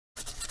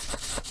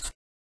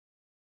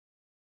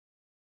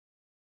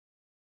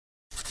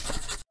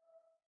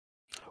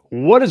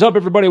What is up,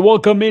 everybody?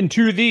 Welcome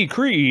into the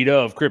Creed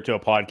of Crypto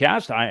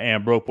podcast. I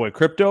am Boi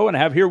Crypto, and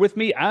I have here with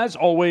me, as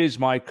always,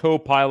 my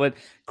co-pilot,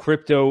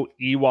 Crypto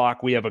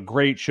Ewok. We have a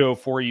great show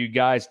for you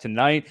guys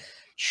tonight.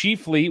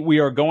 Chiefly, we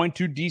are going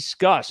to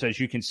discuss, as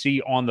you can see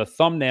on the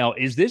thumbnail,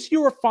 is this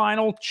your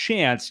final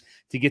chance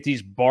to get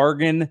these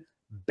bargain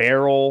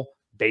barrel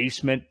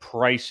basement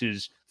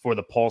prices for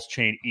the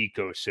PulseChain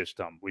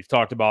ecosystem? We've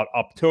talked about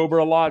October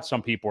a lot.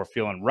 Some people are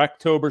feeling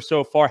Rectober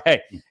so far. Hey,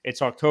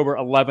 it's October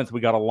 11th.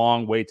 We got a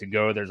long way to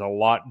go. There's a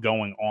lot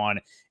going on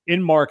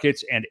in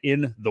markets and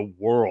in the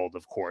world,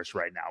 of course,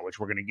 right now, which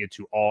we're going to get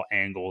to all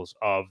angles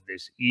of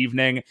this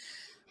evening.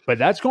 But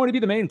that's going to be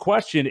the main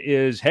question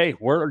is, hey,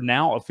 we're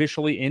now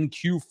officially in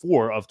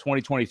Q4 of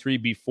 2023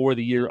 before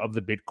the year of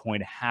the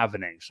Bitcoin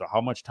halvening. So how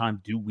much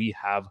time do we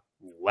have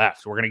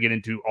left? We're going to get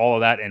into all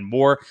of that and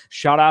more.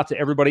 Shout out to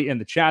everybody in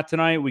the chat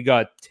tonight. We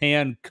got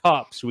Tan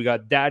Cups. We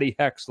got Daddy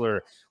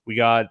Hexler. We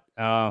got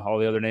all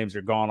the other names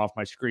are gone off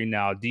my screen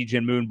now. DJ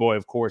Moonboy,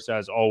 of course,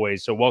 as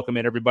always. So welcome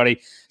in, everybody.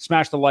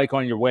 Smash the like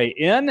on your way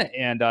in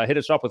and hit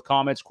us up with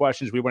comments,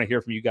 questions. We want to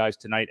hear from you guys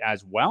tonight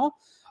as well.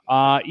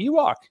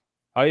 Ewok,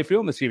 how are you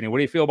feeling this evening? What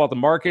do you feel about the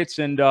markets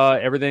and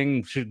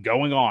everything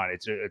going on?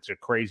 It's a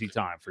crazy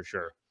time for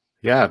sure.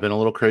 Yeah, been a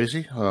little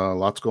crazy.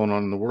 Lots going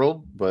on in the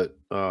world, but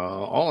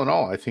all in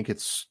all, I think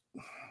it's.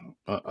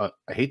 I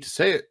hate to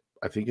say it,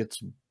 I think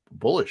it's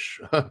bullish.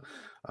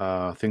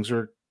 Things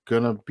are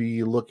gonna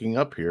be looking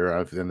up here,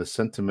 and the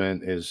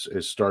sentiment is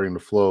starting to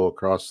flow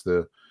across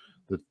the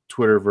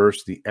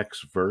Twitterverse, the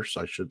X-verse,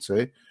 I should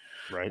say.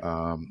 Right.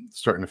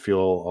 Starting to feel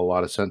a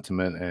lot of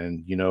sentiment,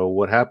 and you know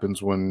what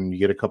happens when you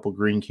get a couple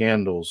green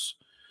candles?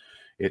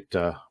 It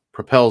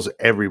propels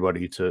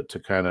everybody to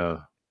kind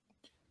of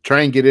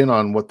try and get in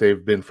on what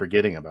they've been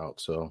forgetting about.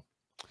 So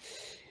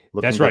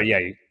that's right. Yeah,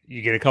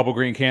 you get a couple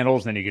green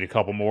candles, then you get a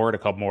couple more and a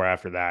couple more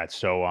after that.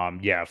 So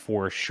yeah,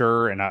 for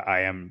sure. And I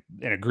am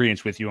in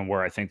agreement with you on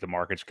where I think the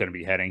market's going to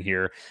be heading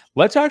here.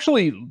 Let's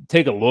actually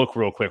take a look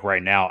real quick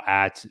right now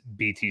at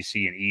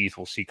BTC and ETH.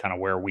 We'll see kind of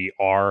where we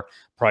are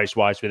price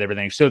wise with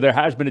everything. So there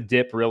has been a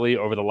dip really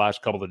over the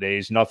last couple of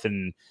days.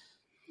 Nothing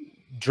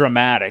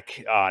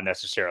dramatic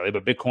necessarily,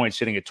 but Bitcoin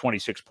sitting at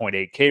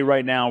 26.8K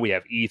right now. We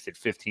have ETH at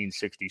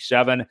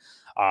 1567.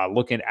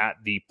 Looking at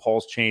the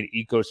PulseChain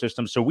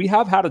ecosystem, so we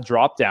have had a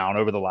drop down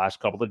over the last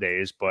couple of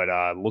days, but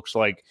looks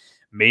like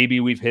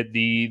maybe we've hit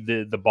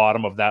the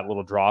bottom of that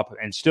little drop,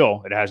 and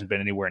still it hasn't been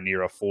anywhere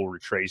near a full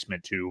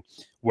retracement to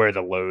where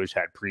the lows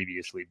had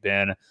previously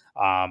been.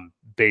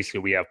 Basically,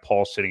 we have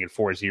Pulse sitting at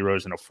 4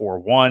 zeros and a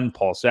 4-1.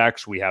 Pulse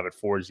X we have at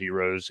 4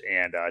 zeros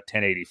and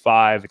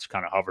 1085. It's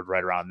kind of hovered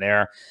right around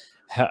there.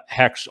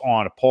 Hex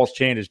on a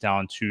PulseChain is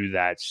down to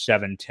that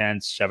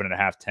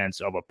 7.5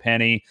 tenths of a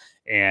penny.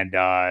 And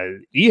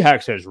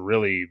eHex has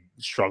really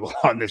struggled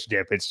on this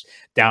dip. It's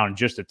down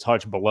just a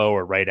touch below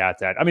or right at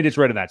that. I mean, it's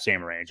right in that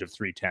same range of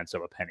 0.3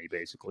 of a penny,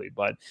 basically.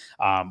 But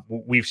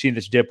we've seen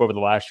this dip over the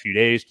last few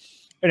days.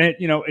 And,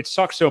 it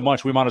sucks so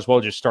much. We might as well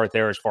just start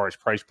there as far as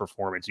price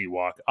performance,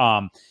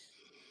 Ewok.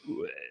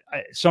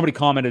 Somebody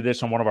commented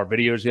this on one of our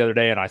videos the other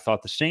day, and I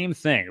thought the same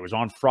thing. It was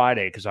on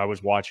Friday because I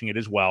was watching it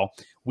as well.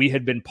 We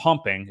had been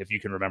pumping, if you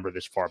can remember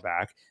this far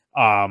back,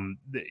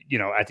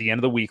 at the end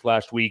of the week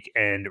last week,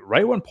 and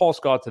right when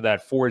Pulse got to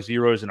that 4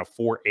 zeros and a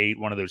 4.8,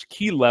 one of those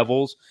key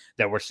levels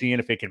that we're seeing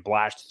if it can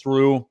blast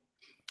through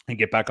and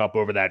get back up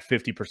over that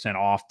 50%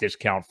 off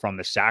discount from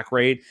the SAC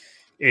rate,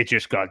 it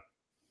just got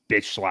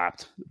bitch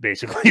slapped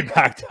basically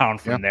back down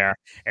from there,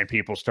 and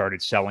people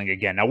started selling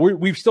again. Now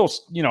we've still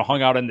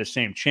hung out in the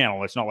same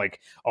channel. It's not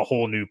like a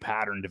whole new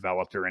pattern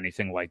developed or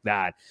anything like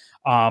that.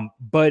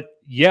 But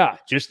yeah,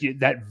 just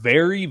that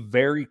very,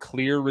 very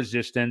clear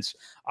resistance.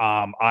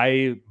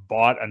 I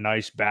bought a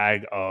nice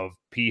bag of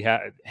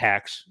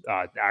hex,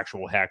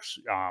 actual hex,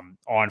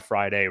 on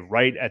Friday,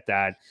 right at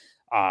that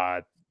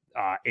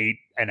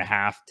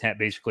 8.5, 10,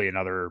 basically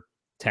another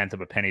tenth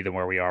of a penny than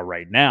where we are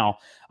right now,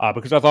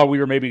 because I thought we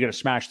were maybe going to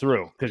smash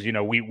through, because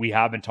we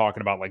have been talking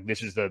about like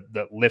this is the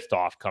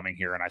liftoff coming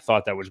here, and I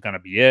thought that was going to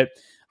be it.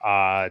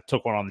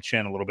 Took one on the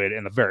chin a little bit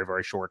in the very,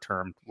 very short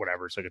term,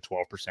 whatever. It's like a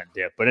 12%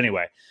 dip, but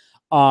anyway,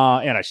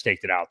 and I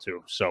staked it out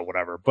too, so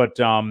whatever. But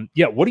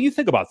yeah, what do you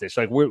think about this?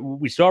 Like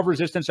we still have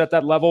resistance at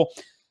that level.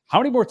 How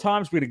many more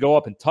times are we going to go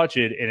up and touch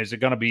it, and is it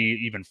going to be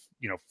even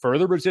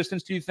further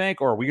resistance, do you think,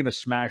 or are we going to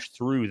smash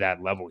through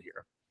that level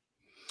here?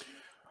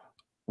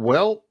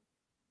 Well,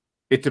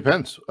 it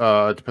depends.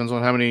 It depends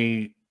on how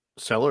many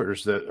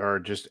sellers that are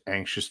just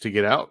anxious to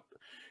get out.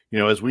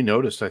 As we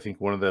noticed, I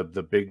think one of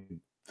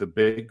the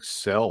big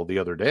sell the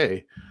other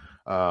day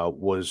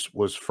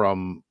was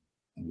from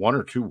one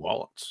or two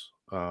wallets.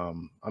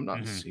 I'm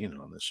not seeing it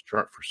on this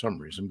chart for some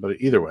reason, but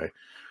either way,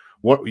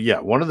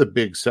 one of the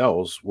big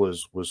sells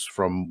was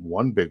from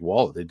one big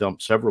wallet. They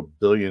dumped several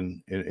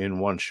billion in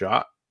one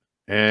shot,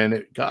 and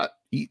it got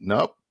eaten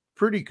up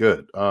pretty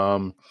good.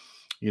 It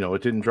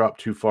didn't drop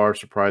too far,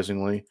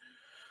 surprisingly.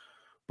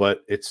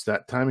 But it's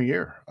that time of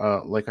year.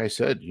 Like I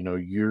said,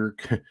 you're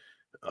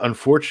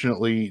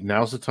unfortunately,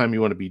 now's the time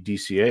you want to be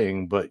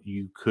DCAing, but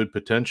you could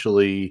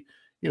potentially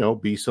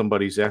be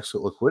somebody's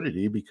exit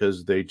liquidity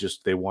because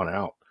they want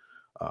out.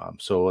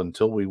 So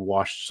until we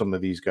wash some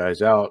of these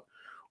guys out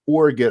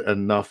or get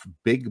enough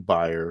big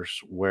buyers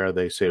where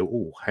they say,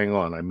 oh, hang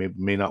on, I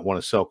may not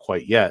want to sell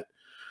quite yet.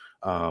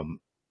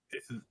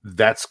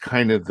 That's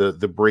kind of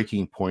the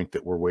breaking point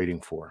that we're waiting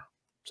for.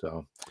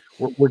 So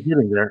we're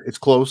getting there. It's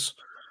close.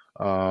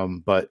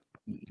 But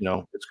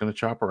it's going to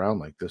chop around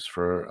like this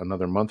for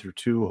another month or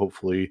two,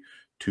 hopefully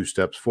 2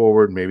 steps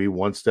forward, maybe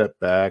 1 step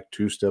back,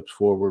 2 steps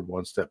forward,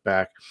 1 step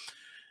back.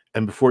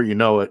 And before you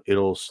know it,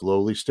 it'll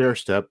slowly stair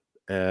step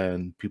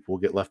and people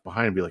will get left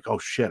behind and be like, oh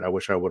shit, I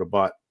wish I would have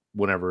bought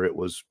whenever it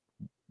was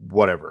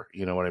whatever,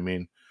 you know what I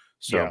mean?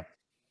 So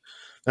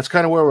that's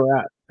kind of where we're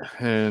at.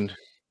 And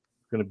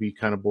it's going to be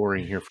kind of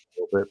boring here for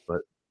a little bit,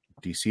 but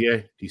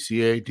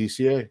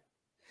DCA.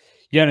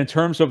 Yeah, and in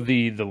terms of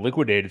the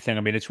liquidated thing,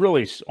 I mean, it's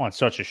really on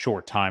such a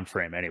short time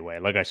frame anyway.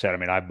 Like I said, I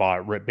mean, I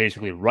bought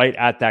basically right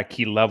at that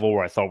key level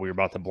where I thought we were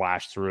about to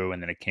blast through,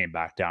 and then it came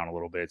back down a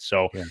little bit.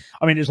 So,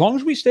 I mean, as long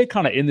as we stay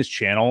kind of in this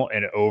channel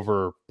and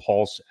over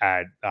pulse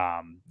at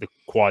the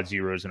quad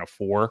zeros and a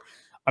 4,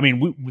 I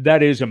mean,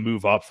 that is a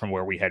move up from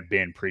where we had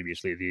been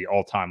previously. The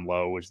all-time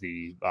low was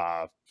the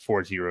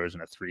 4 zeros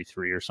and a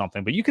 3-3 or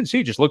something. But you can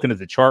see just looking at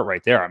the chart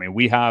right there. I mean,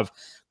 we have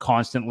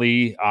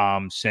constantly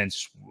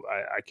since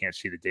I can't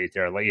see the date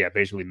there. Like,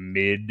 basically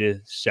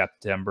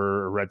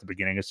mid-September or at the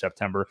beginning of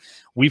September,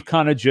 we've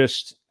kind of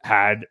just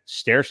had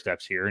stair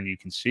steps here, and you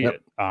can see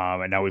it.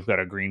 And now we've got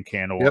a green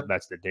candle.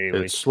 That's the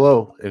daily. It's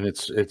slow, and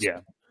it's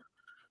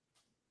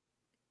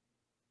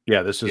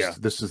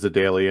this is the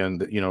daily,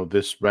 and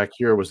this back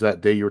here was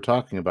that day you were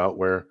talking about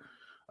where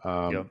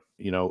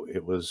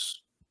it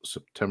was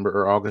September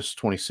or August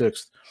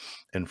 26th,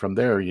 and from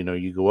there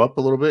you go up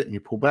a little bit and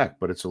you pull back,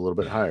 but it's a little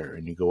bit higher,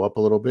 and you go up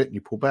a little bit and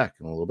you pull back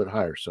and a little bit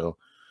higher. So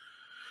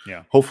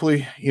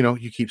hopefully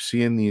you keep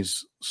seeing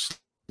these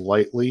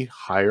slightly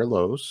higher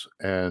lows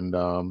and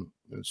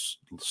it's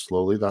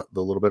slowly the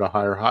little bit of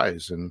higher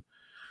highs, and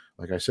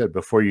like I said,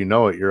 before you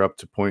know it, you're up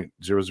to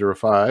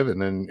 0.005,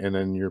 and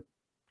then you're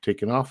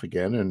taken off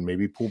again and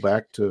maybe pull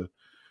back to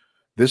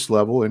this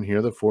level in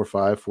here, the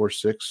 4.5,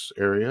 4.6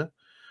 area,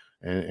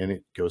 and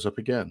it goes up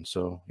again.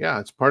 So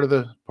it's part of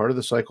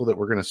the cycle that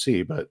we're going to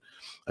see. But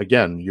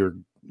again,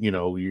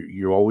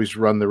 you always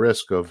run the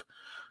risk of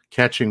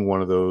catching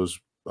one of those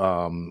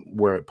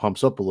where it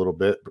pumps up a little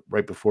bit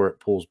right before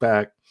it pulls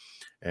back,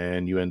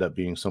 and you end up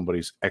being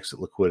somebody's exit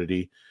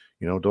liquidity.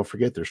 Don't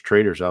forget there's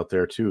traders out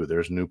there too.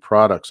 There's new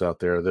products out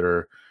there that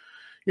are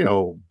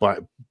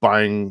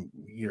buying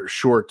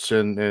shorts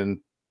and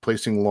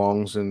placing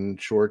longs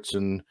and shorts,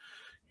 and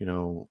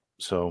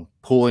so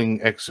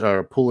pulling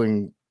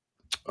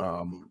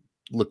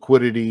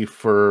liquidity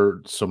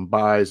for some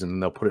buys,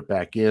 and they'll put it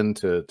back in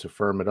to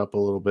firm it up a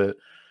little bit.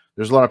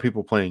 There's a lot of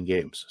people playing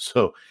games,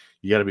 so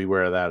you got to be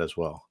aware of that as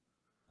well.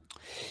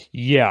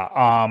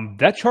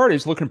 That chart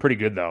is looking pretty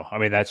good, though. I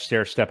mean, that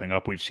stair stepping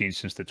up we've seen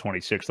since the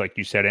 26th, like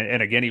you said.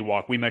 And again,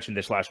 Ewok, we mentioned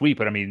this last week,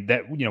 but I mean,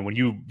 that, when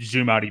you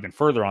zoom out even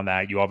further on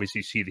that, you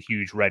obviously see the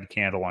huge red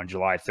candle on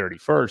July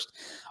 31st.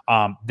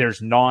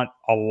 There's not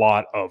a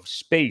lot of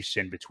space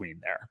in between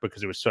there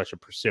because it was such a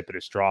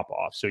precipitous drop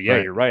off. So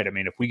you're right. I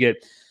mean, if we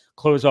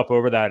close up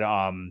over that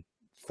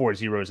 4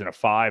 zeros and a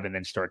 5 and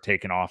then start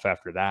taking off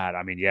after that,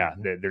 I mean,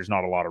 there's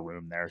not a lot of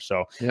room there.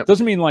 So it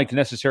doesn't mean like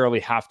necessarily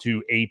have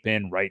to ape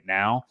in right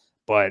now,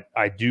 but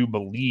I do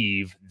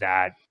believe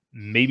that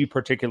maybe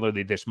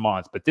particularly this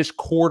month, but this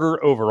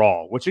quarter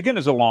overall, which again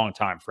is a long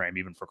time frame,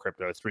 even for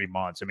crypto, 3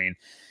 months. I mean,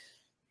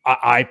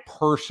 I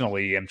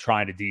personally am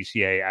trying to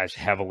DCA as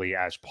heavily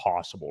as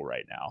possible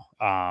right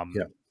now.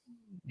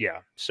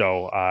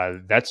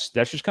 So that's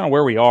just kind of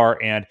where we are.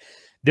 And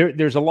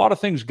there's a lot of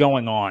things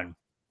going on,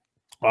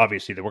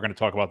 obviously, that we're going to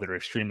talk about that are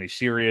extremely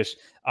serious,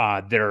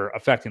 that are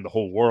affecting the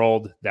whole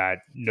world, that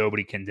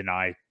nobody can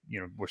deny.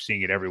 We're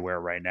seeing it everywhere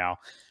right now.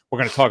 We're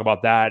going to talk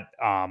about that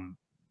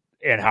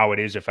and how it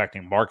is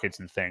affecting markets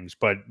and things.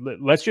 But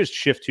let's just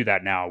shift to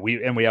that now.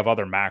 We have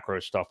other macro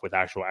stuff with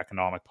actual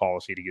economic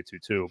policy to get to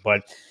too.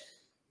 But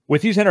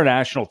with these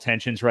international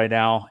tensions right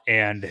now,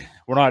 and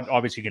we're not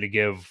obviously going to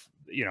give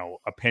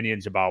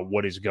opinions about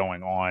what is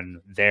going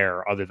on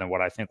there other than what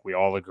I think we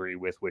all agree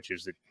with, which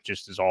is that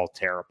just is all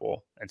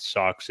terrible and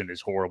sucks and is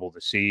horrible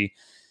to see.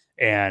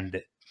 And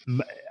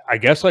I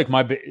guess like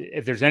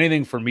if there's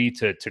anything for me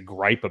to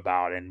gripe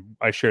about, and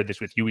I shared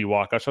this with you,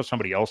 Ewok, I saw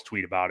somebody else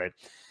tweet about it.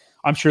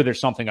 I'm sure there's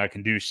something I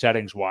can do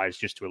settings wise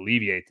just to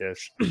alleviate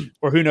this,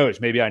 or who knows,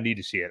 maybe I need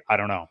to see it. I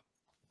don't know.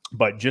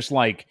 But just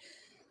like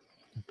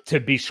to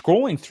be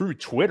scrolling through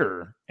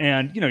Twitter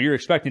and, you're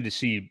expecting to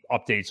see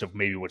updates of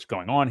maybe what's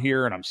going on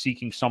here. And I'm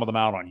seeking some of them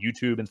out on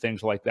YouTube and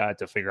things like that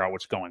to figure out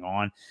what's going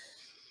on.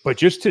 But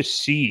just to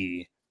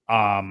see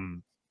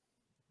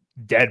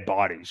dead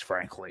bodies,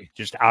 frankly,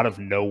 just out of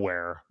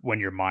nowhere when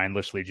you're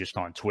mindlessly just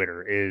on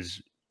Twitter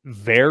is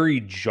very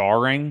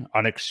jarring,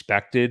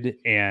 unexpected.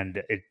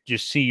 And it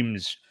just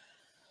seems,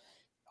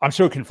 I'm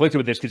so conflicted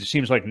with this because it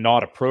seems like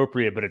not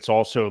appropriate, but it's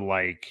also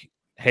like,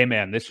 hey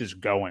man, this is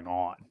going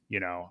on.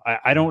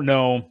 I don't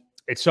know.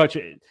 It's such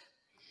a,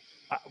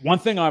 one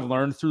thing I've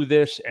learned through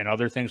this and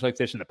other things like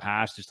this in the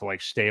past is to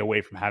like stay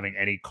away from having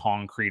any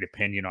concrete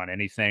opinion on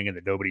anything, and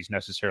that nobody's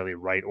necessarily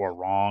right or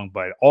wrong.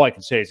 But all I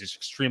can say is it's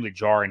extremely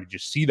jarring to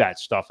just see that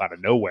stuff out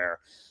of nowhere,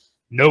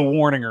 no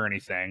warning or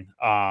anything.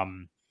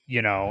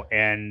 You know,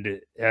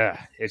 and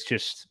it's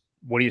just,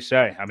 what do you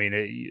say? I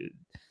mean,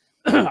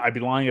 I'd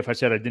be lying if I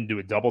said I didn't do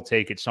a double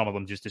take at some of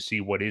them just to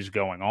see what is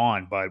going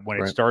on. But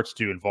when it starts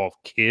to involve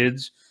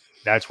kids,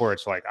 that's where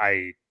it's like,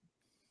 I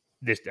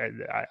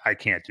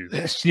can't do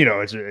this. You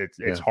know,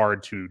 it's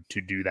hard to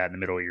do that in the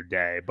middle of your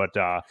day. But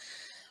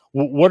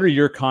what are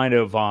your kind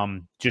of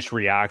just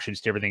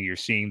reactions to everything you're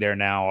seeing there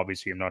now?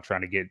 Obviously, I'm not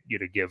trying to get you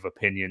to give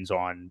opinions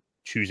on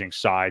choosing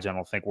sides. I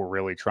don't think we're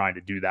really trying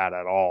to do that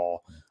at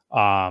all.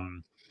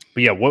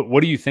 But yeah,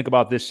 what do you think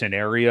about this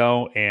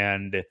scenario,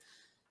 and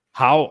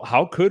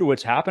how could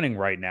what's happening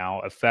right now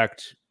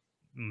affect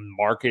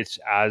markets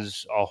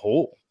as a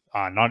whole?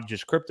 Not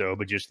just crypto,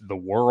 but just the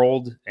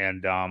world,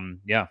 and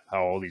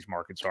how all these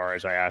markets are,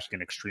 as I ask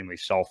an extremely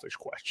selfish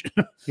question.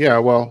 Yeah,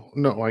 well,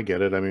 no, I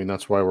get it. I mean,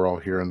 that's why we're all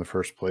here in the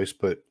first place.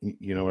 But,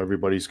 you know,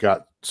 everybody's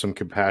got some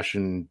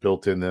compassion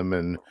built in them.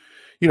 And,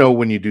 you know,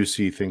 when you do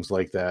see things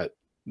like that,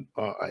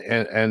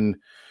 and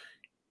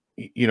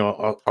you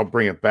know, I'll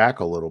bring it back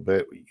a little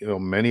bit. You know,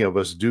 many of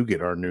us do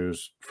get our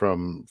news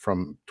from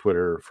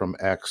Twitter, from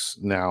X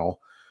now,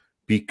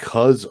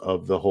 because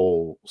of the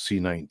whole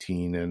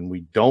C19, and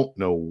we don't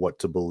know what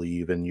to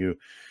believe. And you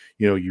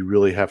know, you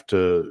really have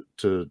to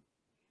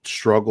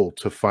struggle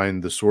to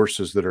find the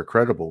sources that are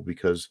credible,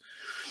 because,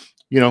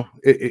 you know,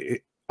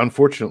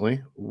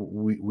 unfortunately,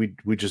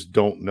 we just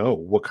don't know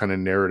what kind of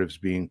narrative's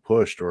being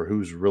pushed, or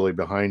who's really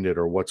behind it,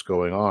 or what's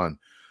going on.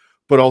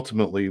 But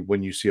ultimately,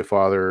 when you see a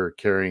father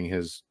carrying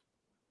his,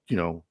 you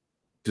know,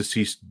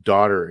 deceased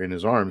daughter in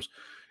his arms,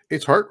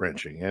 it's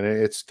heart-wrenching and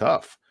it's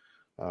tough.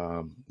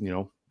 You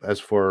know,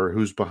 as for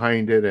who's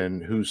behind it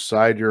and whose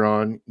side you're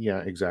on, yeah,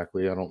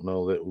 exactly. I don't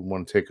know that we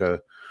want to take a,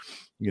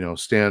 you know,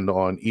 stand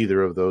on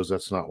either of those.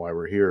 That's not why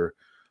we're here.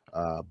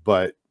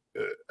 But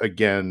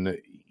again,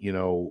 you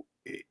know,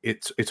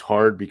 it's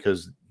hard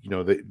because, you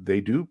know,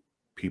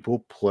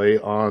 people play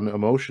on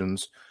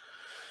emotions.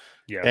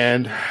 Yes.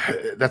 And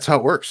that's how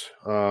it works.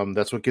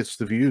 That's what gets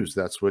the views.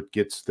 That's what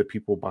gets the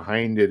people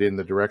behind it in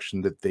the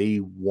direction that they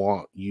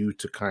want you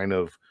to kind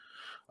of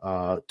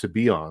to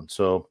be on.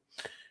 So,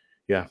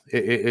 yeah,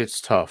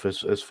 it's tough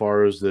as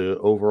far as the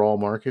overall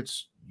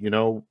markets. You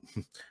know,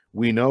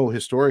 we know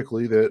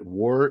historically that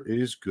war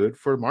is good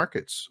for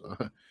markets.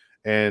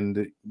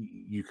 And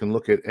you can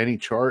look at any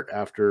chart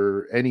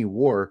after any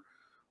war.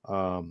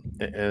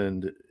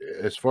 And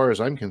as far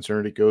as I'm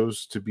concerned, it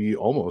goes to be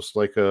almost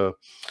like a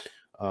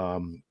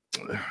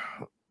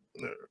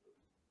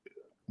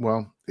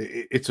well,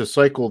 it's a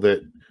cycle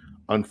that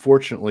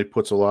unfortunately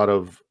puts a lot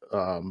of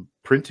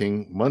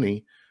printing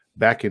money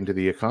back into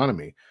the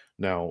economy.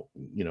 Now,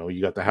 you know,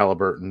 you got the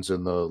Halliburtons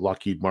and the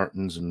Lockheed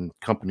Martins and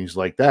companies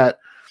like that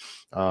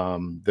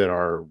that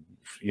are,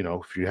 you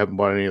know, if you haven't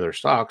bought any of their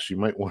stocks, you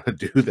might want to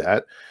do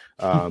that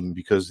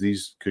because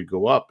these could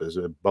go up, as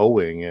a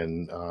Boeing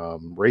and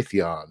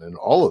Raytheon and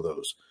all of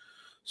those.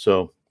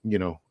 So, you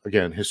know,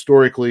 again,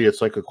 historically,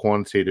 it's like a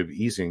quantitative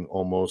easing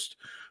almost,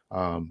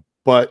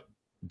 but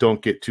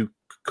don't get too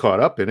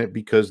caught up in it,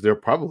 because they'll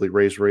probably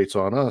raise rates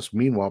on us,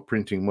 meanwhile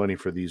printing money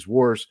for these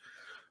wars.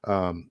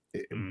 All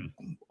in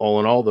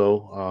all,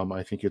 though,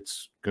 I think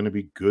it's going to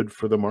be good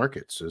for the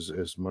markets.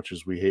 As much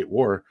as we hate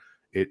war,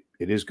 it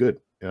is good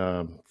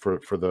for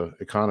the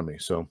economy.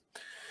 So,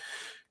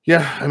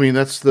 yeah, I mean,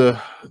 that's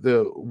the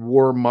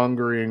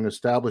warmongering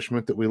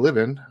establishment that we live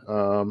in.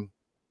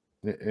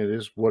 It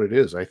is what it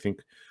is. I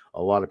think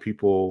a lot of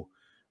people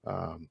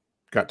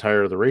got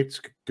tired of the rates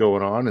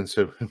going on and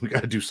said, we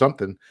got to do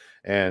something.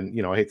 And,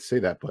 you know, I hate to say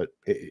that, but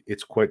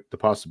it's quite the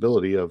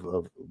possibility of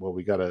well,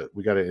 we gotta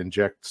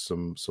inject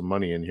some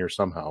money in here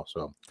somehow.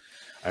 So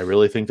I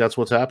really think that's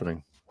what's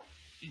happening.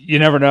 You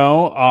never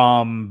know.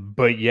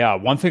 But yeah,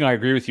 one thing I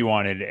agree with you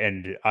on,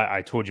 and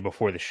I told you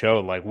before the show,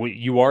 like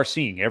you are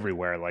seeing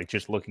everywhere, like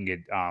just looking at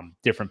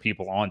different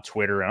people on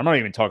Twitter. And I'm not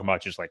even talking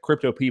about just like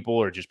crypto people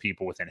or just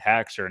people within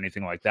Hex or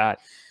anything like that.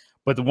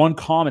 But the one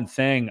common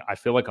thing I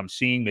feel like I'm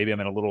seeing, maybe I'm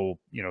in a little,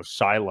 you know,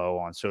 silo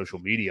on social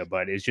media,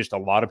 but it's just a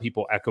lot of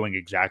people echoing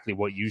exactly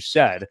what you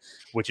said,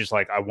 which is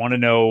like, I want to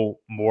know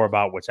more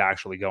about what's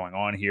actually going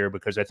on here,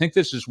 because I think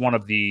this is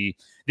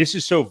this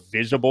is so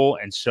visible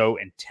and so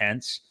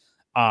intense.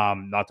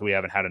 Not that we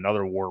haven't had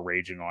another war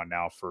raging on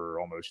now for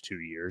almost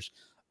 2 years.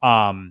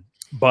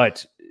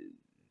 But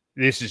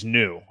this is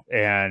new,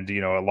 and,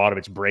 you know, a lot of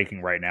it's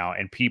breaking right now,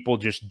 and people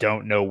just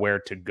don't know where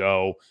to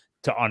go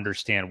to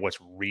understand what's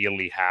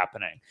really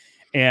happening.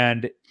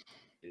 And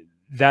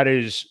that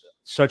is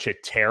such a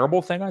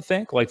terrible thing, I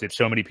think, like that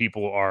so many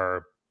people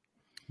are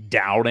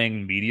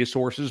doubting media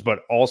sources,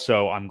 but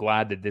also I'm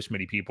glad that this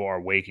many people are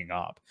waking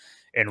up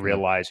and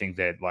realizing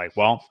that, like,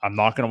 well, I'm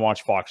not going to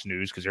watch Fox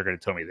News because they're going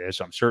to tell me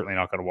this. I'm certainly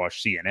not going to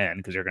watch CNN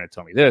because they're going to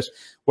tell me this.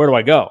 Where do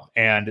I go?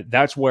 And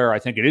that's where I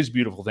think it is a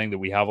beautiful thing that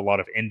we have a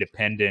lot of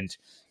independent,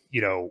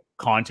 you know,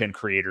 content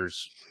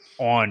creators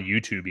on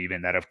YouTube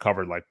even that have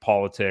covered like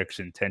politics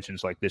and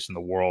tensions like this in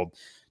the world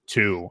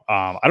too.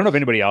 I don't know if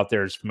anybody out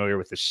there is familiar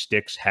with the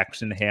Styx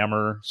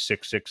Hexenhammer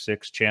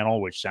 666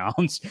 channel, which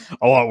sounds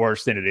a lot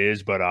worse than it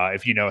is. But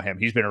if you know him,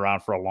 he's been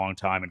around for a long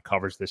time and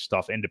covers this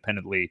stuff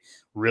independently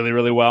really,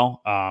 really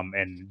well,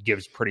 and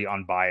gives pretty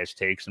unbiased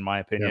takes, in my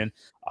opinion.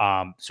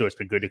 Yeah. So it's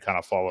been good to kind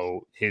of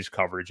follow his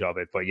coverage of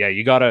it. But yeah,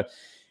 you got to,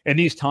 in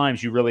these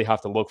times, you really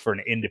have to look for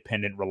an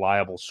independent,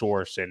 reliable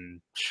source.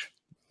 And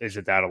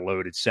isn't that a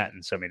loaded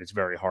sentence? I mean, it's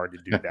very hard to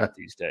do that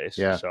these days.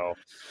 Yeah, so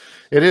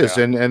it is.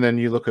 Yeah. And then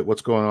you look at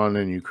what's going on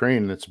in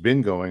Ukraine. That's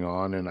been going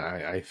on, and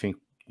I think,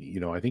 you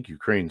know, I think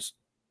Ukraine's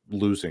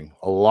losing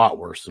a lot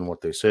worse than what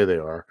they say they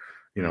are.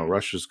 You know,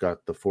 Russia's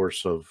got the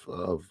force of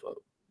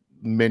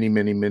many,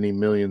 many, many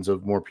millions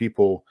of more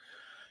people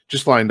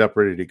just lined up,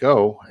 ready to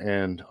go.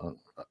 And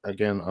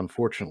again,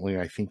 unfortunately,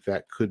 I think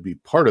that could be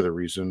part of the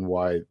reason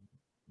why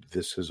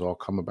this has all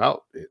come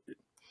about.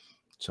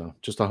 So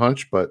just a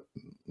hunch, but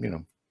you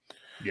know.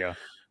 Yeah.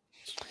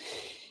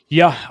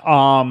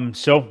 Yeah.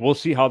 So we'll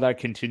see how that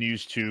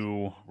continues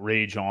to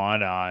rage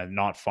on.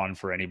 Not fun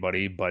for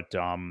anybody, but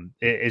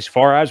as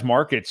far as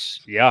markets,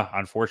 yeah,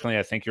 unfortunately,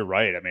 I think you're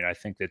right. I mean, I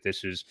think that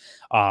this is,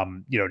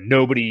 you know,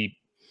 nobody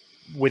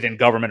within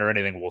government or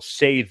anything will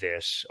say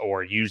this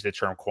or use the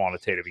term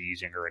quantitative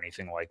easing or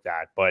anything like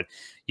that. But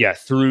yeah,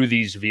 through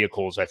these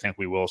vehicles, I think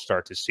we will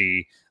start to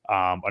see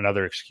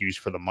another excuse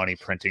for the money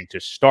printing to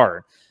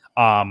start.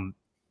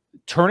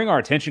 Turning our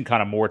attention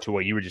kind of more to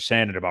what you were just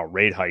saying about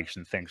rate hikes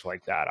and things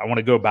like that. I want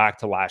to go back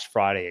to last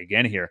Friday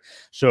again here.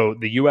 So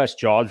the U.S.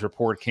 jobs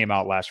report came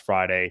out last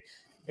Friday,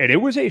 and it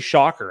was a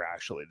shocker,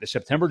 actually. The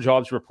September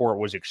jobs report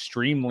was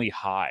extremely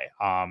high,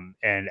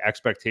 and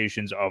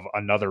expectations of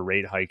another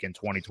rate hike in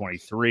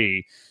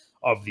 2023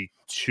 of the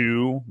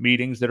 2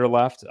 meetings that are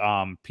left,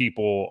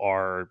 people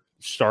are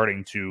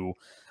starting to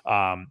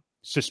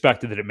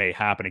suspected that it may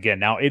happen again.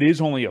 Now, it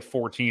is only a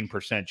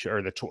 14%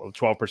 or the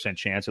 12%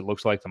 chance. It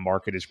looks like the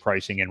market is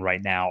pricing in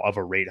right now of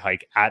a rate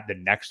hike at the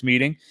next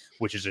meeting,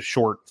 which is a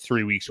short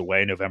 3 weeks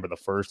away. November the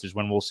 1st is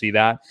when we'll see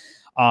that.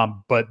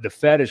 But the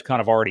Fed is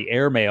kind of already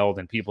airmailed,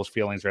 and people's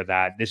feelings are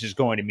that this is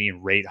going to mean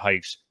rate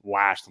hikes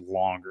last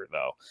longer,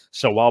 though.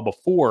 So while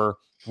before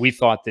we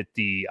thought that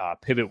the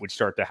pivot would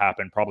start to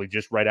happen probably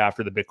just right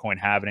after the Bitcoin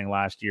halving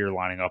last year,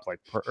 lining up like,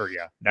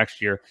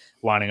 next year,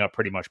 lining up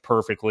pretty much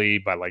perfectly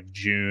by like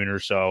June or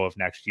so of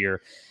next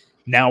year.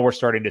 Now we're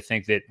starting to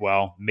think that,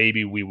 well,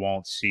 maybe we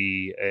won't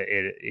see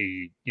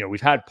you know, we've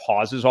had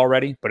pauses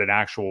already, but an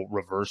actual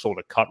reversal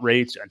to cut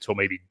rates until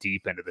maybe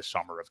deep into the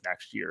summer of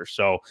next year.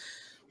 So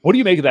what do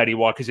you make of that,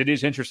 Ewok? Because it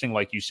is interesting,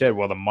 like you said,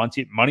 while the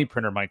money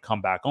printer might come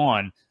back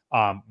on,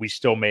 we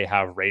still may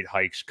have rate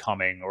hikes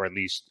coming, or at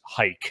least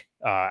hike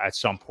at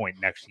some point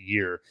next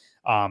year.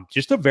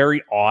 Just a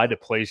very odd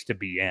place to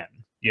be in,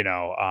 you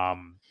know.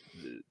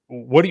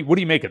 What do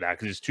you make of that?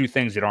 Because it's 2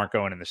 things that aren't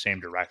going in the same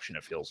direction,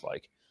 it feels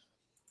like.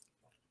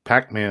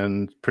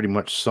 Pac-Man pretty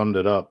much summed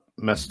it up.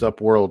 Messed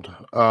up world.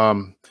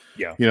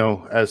 Yeah, you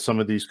know, as some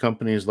of these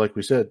companies, like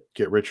we said,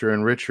 get richer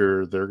and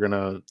richer, they're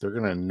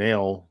gonna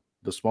nail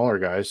the smaller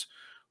guys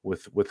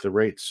with the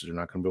rates. You're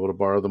not going to be able to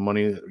borrow the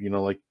money, you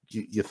know, like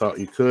you thought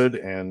you could.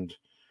 And,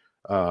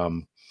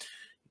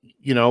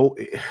 you know,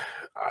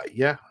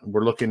 yeah,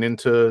 we're looking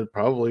into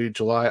probably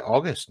July,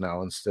 August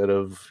now, instead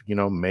of, you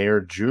know, May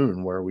or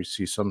June, where we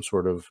see some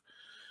sort of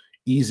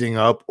easing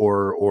up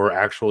or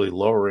actually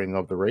lowering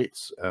of the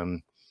rates.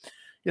 And,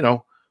 you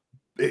know,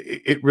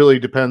 it really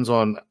depends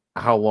on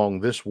how long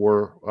this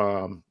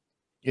war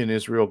in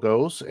Israel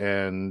goes,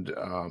 and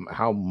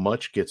how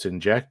much gets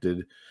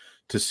injected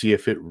to see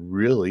if it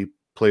really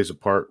plays a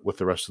part with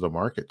the rest of the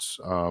markets.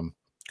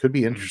 Could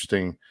be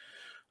interesting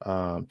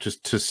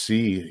just to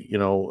see, you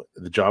know,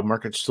 the job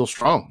market's still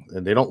strong,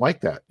 and they don't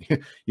like that.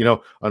 You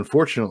know,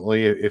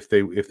 unfortunately, if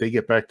they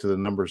get back to the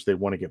numbers they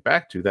want to get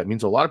back to, that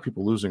means a lot of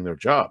people losing their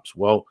jobs.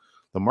 Well,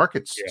 the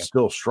market's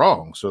still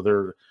strong,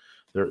 so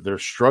they're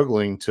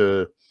struggling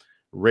to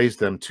raise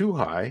them too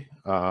high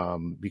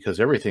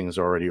because everything is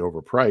already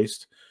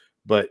overpriced.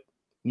 But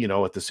you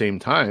know, at the same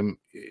time,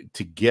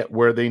 to get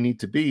where they need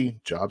to be,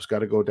 jobs got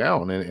to go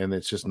down, and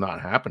it's just not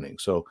happening.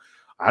 So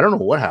I don't know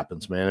what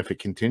happens, man. If it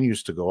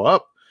continues to go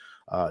up,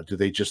 do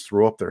they just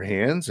throw up their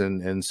hands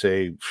and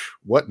say,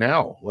 what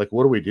now? Like,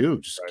 what do we do?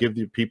 Just give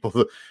the people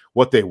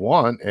what they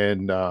want,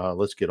 and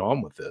let's get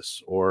on with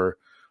this. Or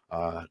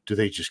do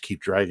they just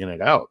keep dragging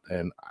it out?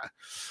 And,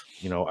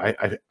 you know,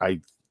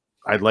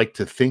 I'd like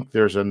to think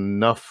there's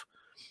enough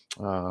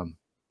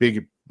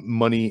big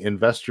money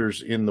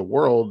investors in the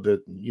world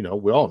that, you know,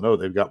 we all know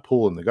they've got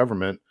pull in the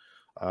government,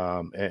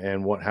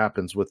 and what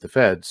happens with the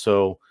Fed.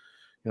 So,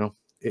 you know,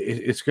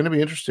 it's going to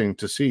be interesting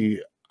to see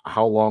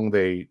how long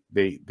they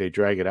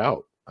drag it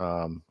out.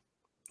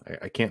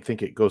 I can't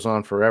think it goes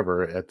on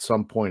forever. At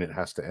some point it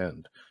has to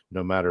end,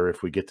 no matter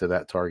if we get to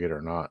that target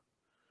or not.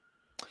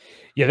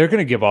 Yeah, they're going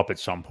to give up at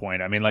some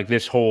point. I mean, like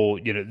this whole,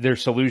 you know, their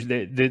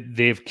solution,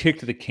 they've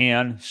kicked the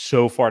can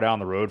so far down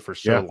the road for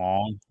so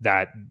long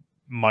that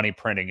money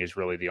printing is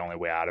really the only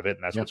way out of it,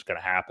 and that's what's going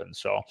to happen.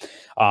 So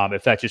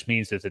if that just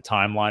means that the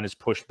timeline is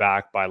pushed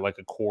back by like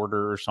a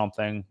quarter or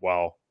something,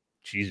 well,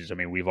 Jesus, I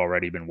mean, we've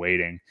already been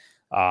waiting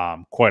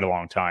quite a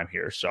long time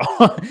here. So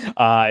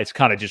it's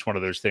kind of just one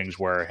of those things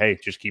where, hey,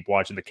 just keep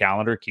watching the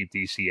calendar, keep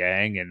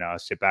DCAing, and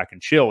sit back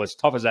and chill. As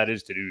tough as that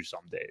is to do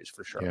some days,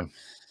 for sure.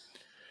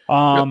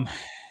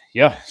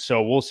 Yeah,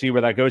 so we'll see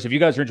where that goes. If you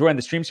guys are enjoying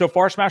the stream so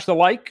far, smash the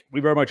like.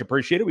 We very much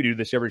appreciate it. We do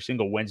this every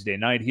single Wednesday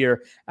night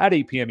here at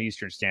 8 p.m.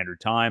 Eastern Standard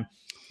Time.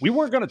 We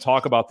weren't going to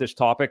talk about this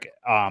topic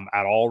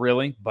at all,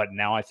 really, but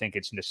now I think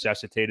it's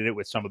necessitated it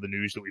with some of the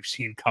news that we've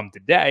seen come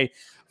today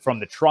from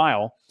the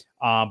trial.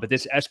 But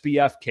this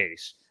SBF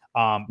case,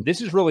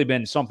 this has really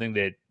been something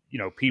that, you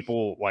know,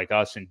 people like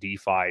us in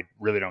DeFi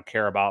really don't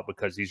care about,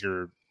 because these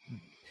are,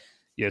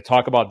 you know,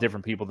 talk about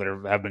different people that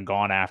have been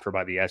gone after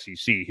by the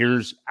SEC.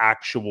 Here's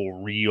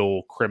actual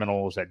real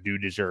criminals that do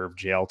deserve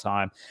jail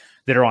time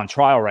that are on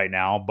trial right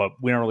now, but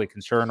we don't really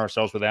concern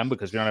ourselves with them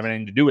because we don't have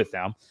anything to do with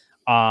them.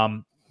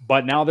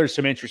 But now there's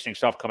some interesting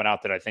stuff coming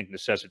out that I think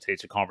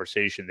necessitates a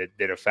conversation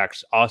that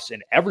affects us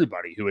and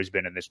everybody who has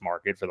been in this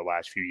market for the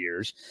last few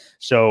years.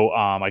 So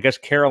I guess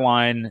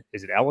Caroline,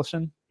 is it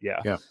Ellison?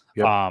 Yeah.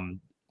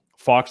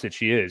 Fox that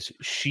she is.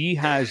 She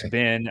has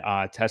been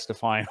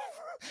testifying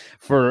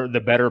for the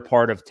better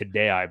part of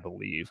today, I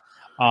believe.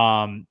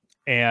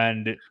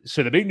 And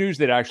so the big news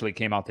that actually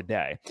came out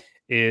today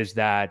is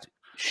that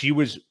she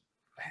was,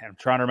 I'm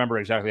trying to remember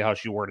exactly how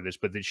she worded this,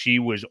 but that she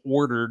was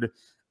ordered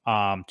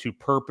to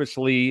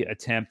purposely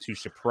attempt to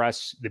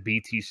suppress the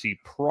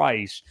BTC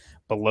price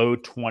below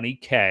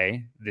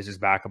 20K. This is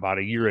back about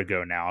a year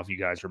ago now, if you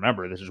guys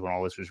remember. This is when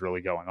all this was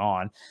really going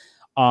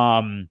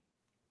on.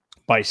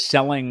 By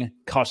selling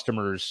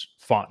customers'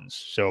 funds.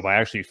 So by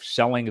actually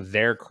selling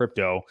their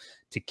crypto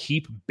to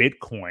keep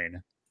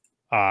Bitcoin,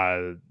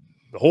 the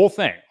whole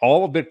thing,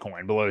 all of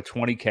Bitcoin below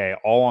 20K,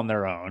 all on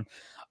their own.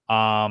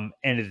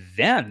 And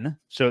then,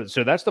 so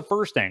that's the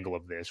first angle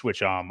of this,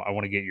 which I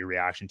want to get your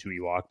reaction to,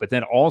 Ewok. But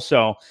then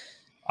also,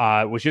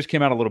 which just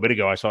came out a little bit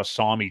ago, I saw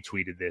Sami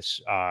tweeted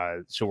this.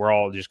 So we're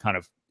all just kind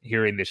of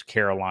hearing this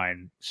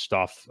Caroline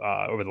stuff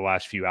over the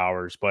last few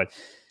hours. But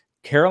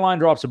Caroline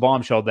drops a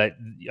bombshell that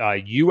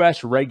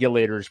U.S.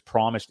 regulators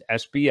promised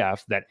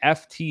SBF that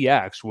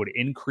FTX would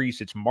increase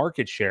its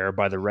market share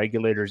by the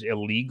regulators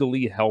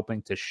illegally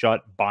helping to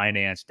shut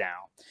Binance down.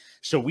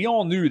 So we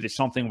all knew that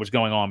something was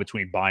going on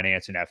between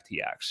Binance and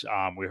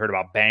FTX. We heard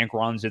about bank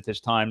runs at this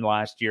time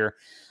last year.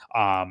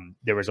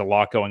 There was a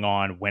lot going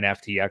on when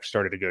FTX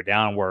started to go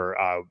down, where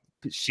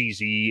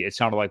CZ, it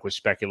sounded like, was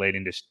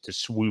speculating to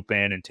swoop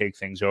in and take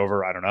things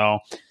over. I don't know.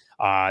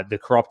 The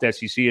corrupt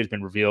SEC has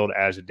been revealed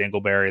as a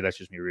dingleberry. That's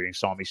just me reading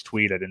Sami's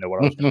tweet. I didn't know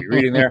what I was going to be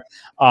reading there.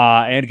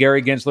 And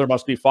Gary Gensler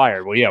must be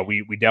fired. Well, yeah,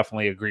 we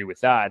definitely agree with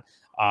that.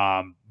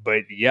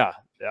 But yeah,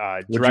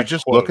 would you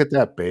just look at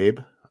that babe?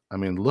 I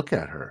mean, look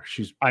at her.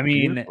 She's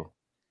beautiful.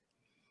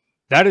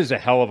 That is a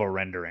hell of a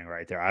rendering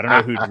right there. I don't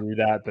know who drew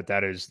that, but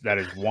that is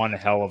one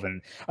hell of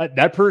an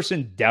that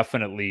person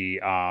definitely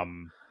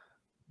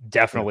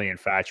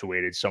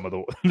infatuated some of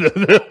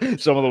the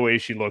some of the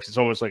ways she looks. It's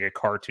almost like a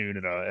cartoon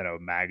in a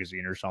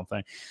magazine or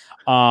something.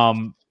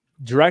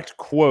 Direct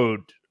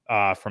quote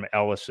from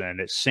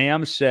Ellison.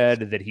 Sam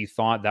said that he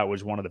thought that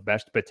was one of the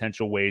best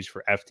potential ways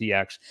for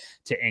FTX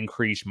to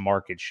increase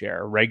market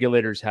share.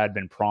 Regulators had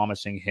been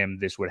promising him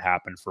this would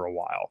happen for a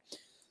while.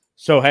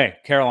 So, hey,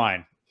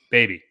 Caroline,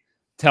 baby,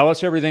 tell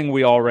us everything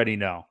we already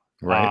know.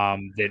 Right.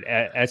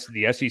 That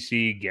the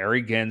SEC,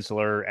 Gary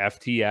Gensler,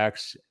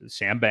 FTX,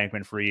 Sam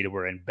Bankman-Fried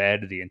were in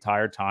bed the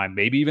entire time,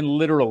 maybe even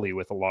literally,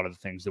 with a lot of the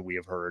things that we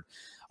have heard.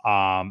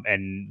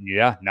 And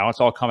yeah, now it's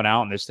all coming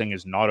out, and this thing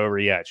is not over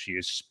yet. She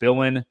is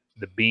spilling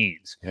the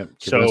beans. Yep,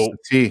 so the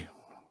tea.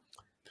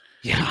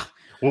 Yeah.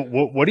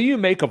 What do you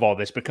make of all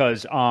this?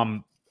 Because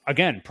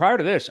again, prior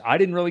to this, I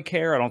didn't really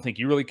care. I don't think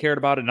you really cared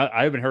about it.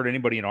 I haven't heard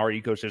anybody in our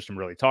ecosystem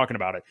really talking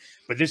about it.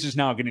 But this is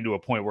now getting to a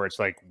point where it's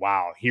like,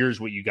 wow, here's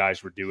what you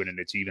guys were doing, and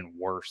it's even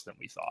worse than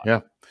we thought.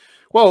 Yeah.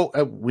 Well,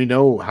 we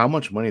know how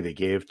much money they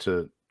gave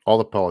to all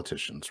the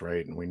politicians,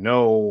 right? And we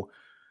know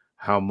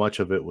how much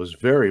of it was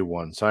very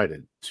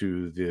one-sided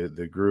to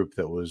the group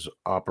that was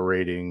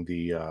operating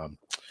the,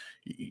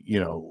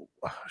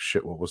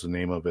 what was the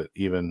name of it?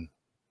 Even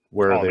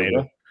where Alameda? they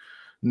were.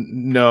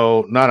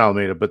 No, not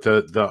Alameda, but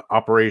the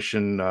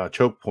Operation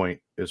Choke Point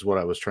is what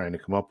I was trying to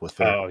come up with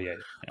there. Oh, yeah.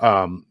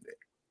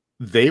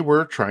 They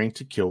were trying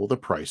to kill the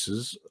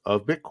prices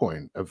of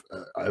Bitcoin,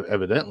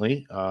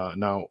 evidently.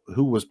 Now,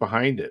 who was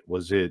behind it?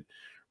 Was it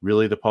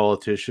really the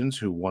politicians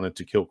who wanted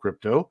to kill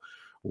crypto?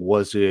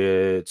 Was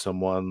it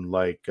someone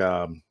like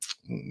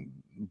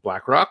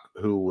BlackRock,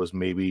 who was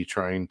maybe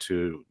trying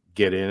to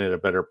get in at a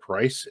better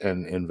price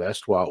and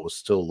invest while it was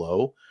still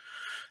low?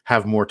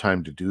 Have more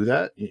time to do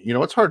that? You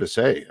know, it's hard to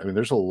say. I mean,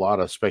 there's a lot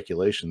of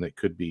speculation that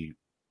could be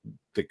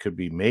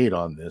made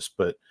on this,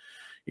 but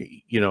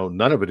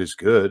none of it is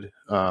good.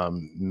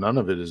 None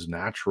of it is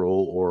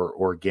natural or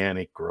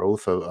organic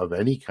growth of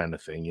any kind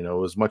of thing.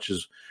 As much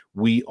as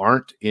we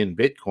aren't in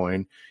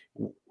Bitcoin,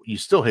 you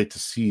still hate to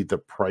see the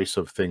price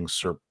of things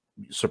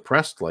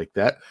suppressed like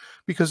that,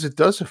 because it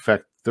does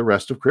affect the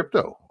rest of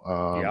crypto.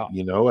 Yeah.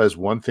 You know, as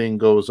one thing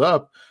goes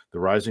up, the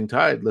rising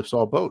tide lifts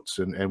all boats,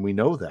 and we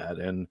know that.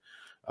 And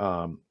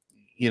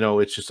you know,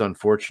 it's just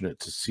unfortunate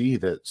to see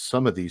that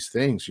some of these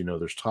things, you know,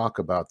 there's talk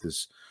about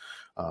this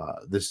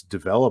this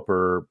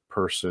developer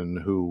person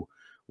who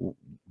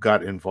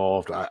got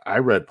involved. I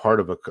read part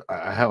of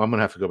I'm gonna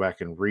have to go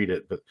back and read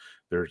it, but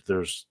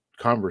there's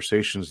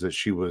conversations that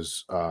she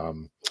was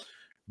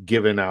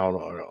given out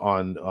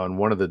on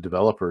one of the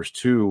developers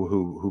too,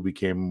 who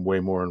became way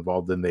more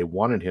involved than they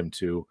wanted him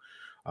to,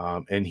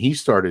 and he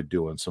started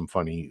doing some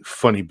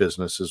funny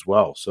business as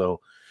well.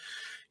 So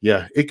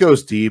yeah, it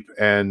goes deep.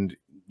 And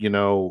you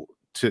know,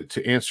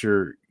 to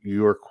answer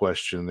your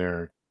question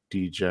there,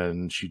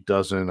 DGen, she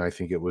doesn't. I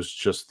think it was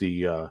just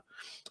the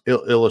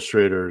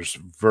illustrator's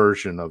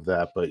version of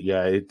that, but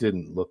yeah, it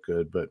didn't look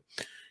good. But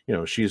you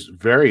know, she's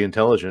very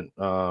intelligent.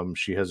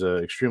 She has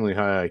an extremely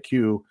high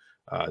IQ,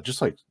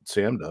 just like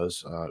Sam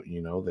does.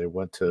 You know, they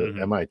went to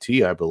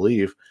MIT, I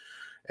believe,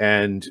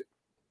 and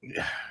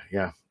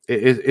yeah,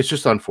 it's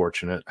just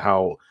unfortunate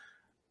how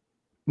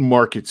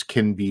markets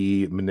can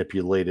be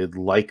manipulated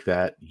like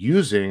that,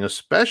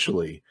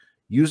 especially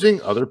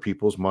using other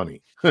people's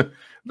money,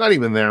 not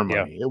even their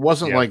money. It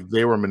wasn't like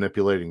they were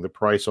manipulating the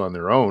price on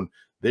their own.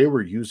 They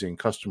were using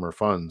customer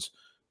funds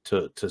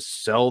to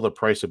sell the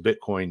price of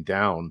Bitcoin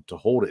down, to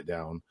hold it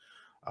down.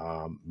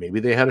 Maybe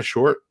they had a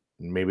short,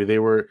 maybe they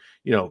were,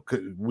 you know,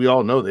 we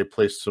all know they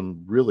placed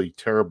some really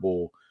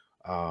terrible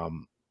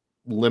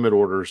limit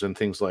orders and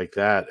things like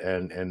that,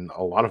 and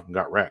a lot of them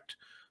got wrecked.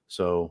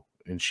 So,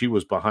 and she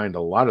was behind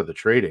a lot of the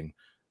trading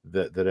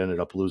that ended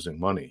up losing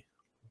money.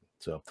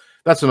 So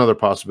that's another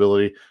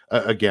possibility.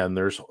 Again,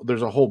 there's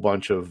a whole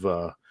bunch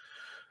of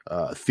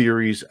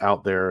theories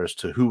out there as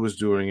to who was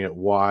doing it,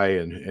 why,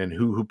 and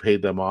who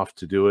paid them off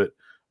to do it.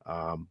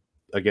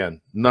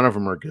 Again, none of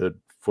them are good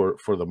for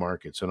the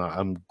markets, and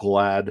I'm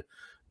glad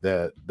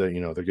that you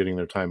know, they're getting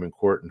their time in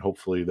court, and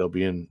hopefully they'll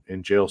be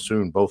in jail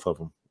soon, both of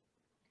them.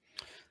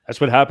 That's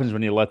what happens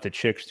when you let the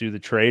chicks do the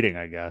trading,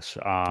 I guess.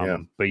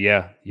 But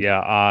yeah,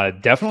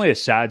 definitely a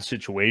sad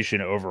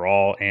situation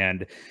overall.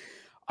 And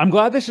I'm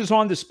glad this is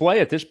on display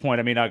at this point.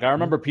 I mean, like, I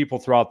remember people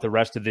throughout the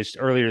rest of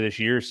earlier this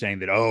year saying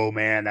that, oh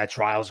man, that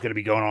trial is going to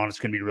be going on. It's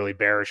going to be really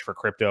bearish for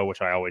crypto, which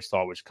I always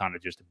thought was kind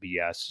of just a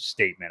BS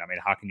statement. I mean,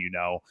 how can you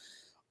know?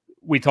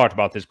 We talked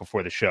about this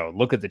before the show.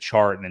 Look at the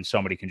chart, and then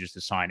somebody can just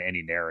assign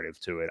any narrative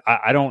to it.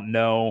 I don't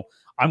know.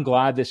 I'm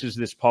glad this is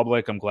this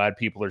public. I'm glad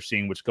people are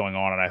seeing what's going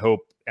on. And I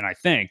hope, and I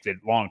think that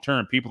long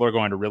term, people are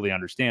going to really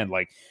understand,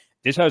 like,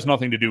 this has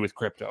nothing to do with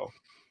crypto.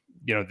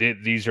 You know,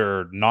 these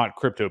are not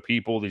crypto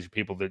people. These are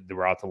people that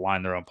were out to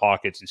line their own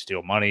pockets and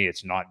steal money.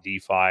 It's not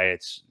DeFi.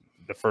 It's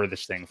the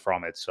furthest thing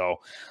from it. So,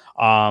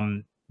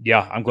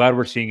 yeah, I'm glad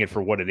we're seeing it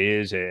for what it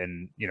is,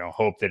 and, you know,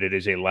 hope that it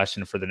is a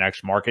lesson for the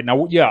next market.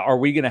 Now, yeah, are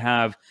we going to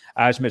have,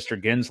 as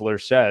Mr.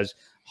 Gensler says,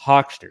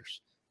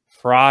 hucksters,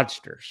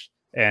 fraudsters,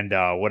 and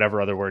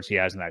whatever other words he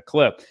has in that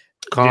clip?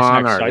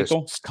 Con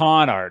artists.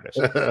 Con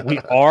artists. We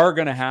are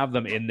going to have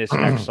them in this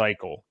next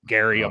cycle,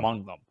 Gary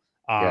among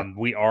them.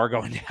 We are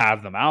going to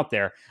have them out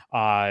there.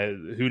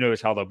 Who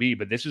knows how they'll be,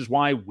 but this is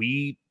why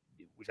we've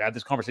had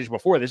this conversation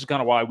before. This is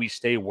kind of why we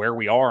stay where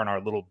we are in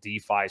our little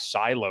DeFi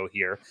silo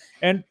here.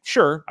 And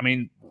sure, I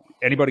mean,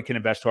 anybody can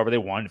invest however they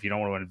want. If you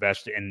don't want to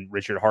invest in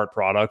Richard Hart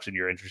products and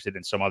you're interested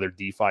in some other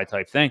DeFi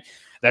type thing,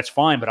 that's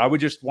fine. But I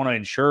would just want to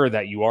ensure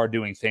that you are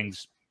doing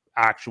things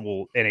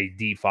actual in a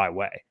DeFi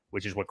way,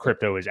 which is what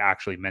crypto is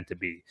actually meant to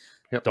be.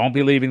 Yep. Don't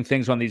be leaving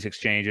things on these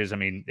exchanges. I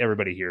mean,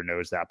 everybody here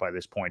knows that by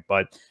this point.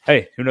 But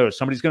hey, who knows?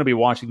 Somebody's going to be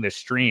watching this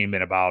stream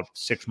in about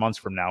 6 months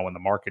from now when the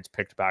market's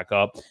picked back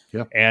up,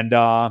 and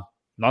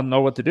not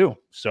know what to do.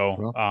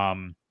 So,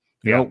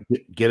 you know,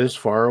 get as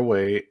far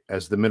away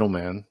as the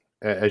middleman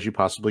as you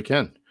possibly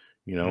can.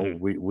 You know,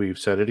 we've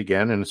said it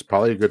again, and it's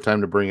probably a good time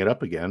to bring it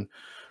up again,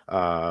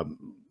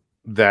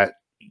 that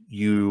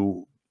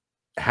you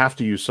have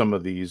to use some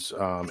of these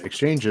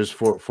exchanges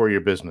for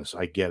your business.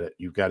 I get it.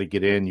 You've got to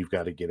get in, you've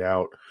got to get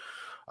out.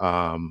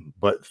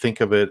 But think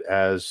of it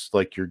as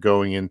like you're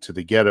going into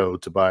the ghetto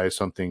to buy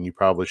something you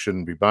probably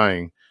shouldn't be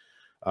buying.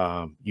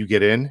 You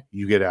get in,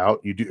 you get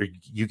out, you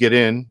get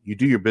in, you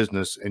do your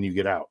business, and you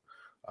get out.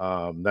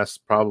 That's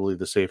probably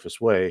the safest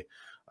way.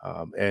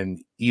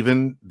 And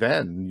even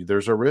then,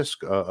 there's a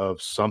risk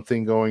of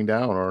something going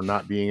down or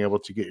not being able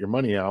to get your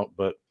money out.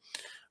 But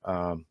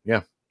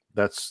yeah,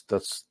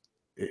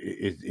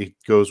 it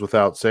goes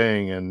without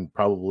saying, and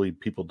probably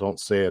people don't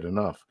say it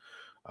enough.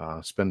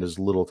 Spend as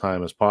little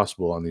time as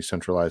possible on these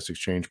centralized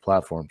exchange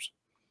platforms.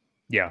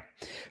 Yeah.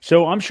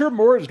 So I'm sure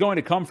more is going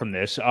to come from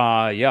this.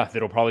 Yeah,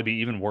 that'll probably be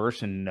even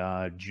worse and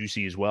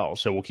juicy as well.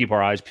 So we'll keep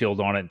our eyes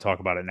peeled on it and talk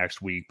about it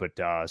next week, but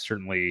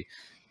certainly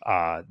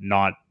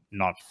not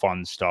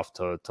fun stuff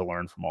to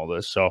learn from all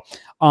this. So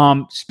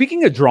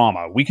speaking of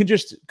drama, we can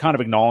just kind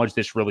of acknowledge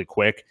this really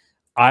quick.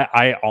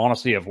 I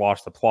honestly have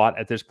lost the plot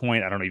at this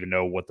point. I don't even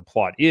know what the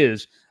plot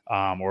is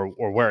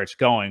or where it's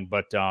going,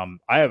 but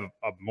I have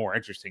a more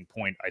interesting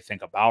point, I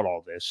think, about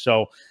all this.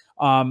 So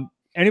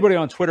anybody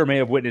on Twitter may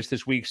have witnessed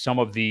this week some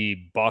of the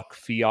Buck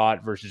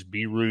Fiat versus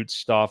B-Root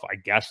stuff. I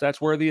guess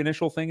that's where the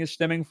initial thing is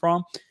stemming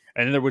from.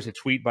 And then there was a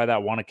tweet by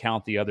that one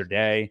account the other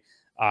day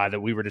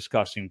that we were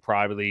discussing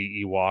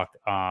privately, Ewok,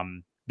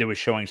 that was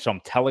showing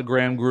some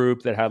Telegram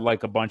group that had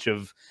like a bunch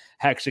of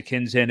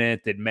hexagons in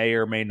it that may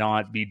or may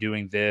not be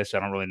doing this. I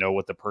don't really know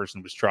what the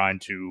person was trying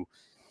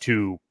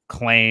to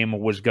claim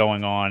was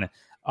going on.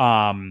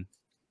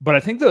 But I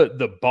think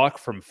the Buck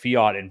from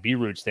Fiat and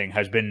B-Roots thing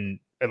has been,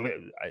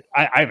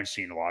 I haven't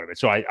seen a lot of it.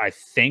 So I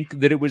think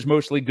that it was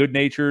mostly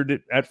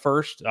good-natured at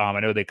first. I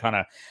know they kind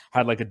of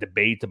had like a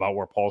debate about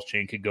where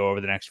PulseChain could go over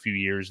the next few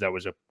years. That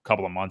was a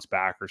couple of months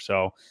back or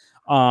so.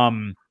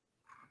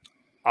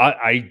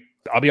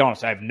 I'll be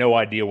honest, I have no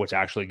idea what's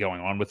actually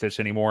going on with this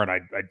anymore, and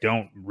I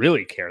don't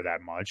really care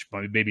that much.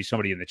 But maybe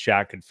somebody in the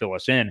chat could fill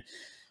us in.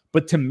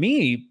 But to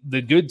me,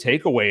 the good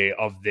takeaway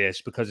of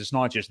this, because it's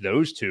not just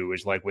those two,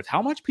 is like with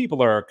how much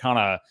people are kind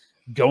of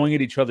going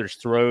at each other's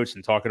throats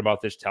and talking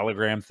about this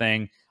Telegram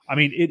thing. I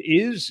mean, it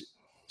is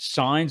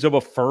signs of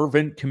a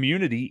fervent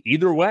community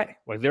either way.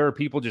 Like there are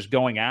people just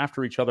going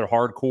after each other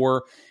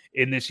hardcore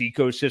in this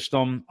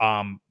ecosystem.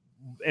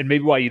 And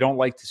maybe why you don't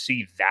like to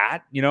see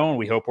that, you know, and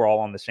we hope we're all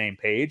on the same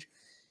page.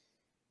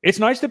 It's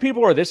nice that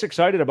people are this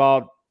excited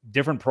about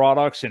different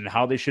products and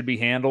how they should be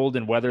handled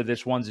and whether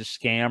this one's a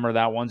scam or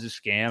that one's a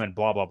scam and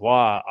blah, blah,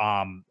 blah.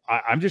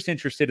 I'm just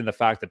interested in the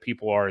fact that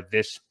people are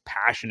this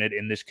passionate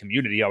in this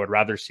community. I would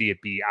rather see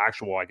it be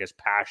actual, I guess,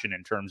 passion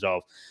in terms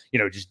of, you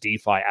know, just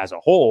DeFi as a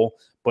whole.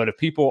 But if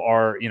people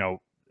are, you know,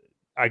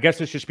 I guess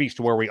this just speaks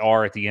to where we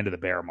are at the end of the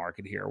bear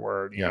market here,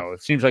 where, you know,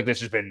 it seems like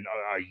this has been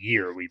a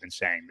year we've been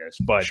saying this,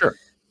 but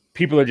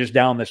people are just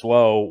down this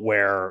low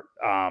where,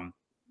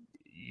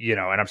 you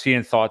know, and I'm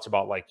seeing thoughts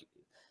about like,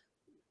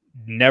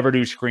 never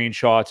do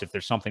screenshots. If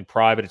there's something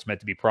private, it's meant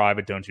to be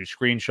private. Don't do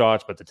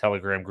screenshots, but the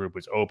Telegram group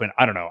was open.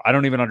 I don't know. I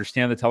don't even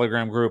understand the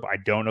Telegram group. I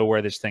don't know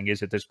where this thing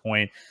is at this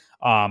point.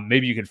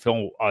 Maybe you can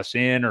fill us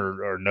in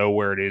or know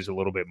where it is a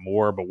little bit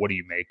more, but what do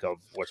you make of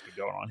what's been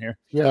going on here?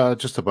 Yeah,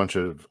 just a bunch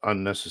of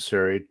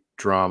unnecessary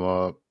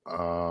drama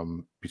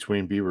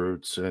between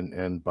B-Roots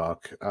and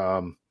Buck.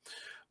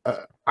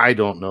 I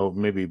don't know.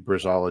 Maybe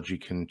Brizology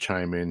can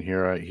chime in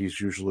here. He's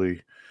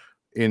usually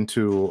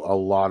into a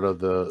lot of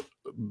the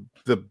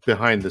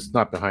behind this,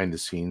 not behind the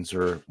scenes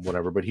or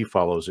whatever, but he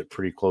follows it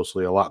pretty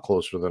closely, a lot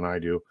closer than I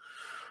do.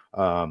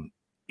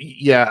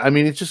 Yeah, I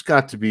mean, it's just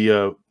got to be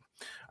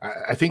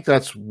I think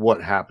that's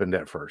what happened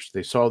at first.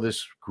 They saw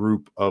this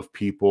group of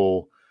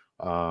people.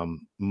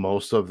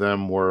 Most of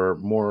them were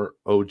more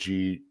OG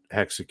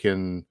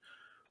hexagon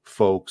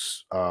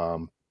folks.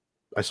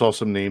 I saw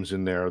some names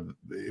in there.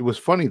 It was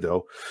funny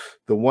though.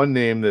 The one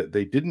name that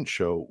they didn't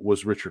show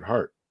was Richard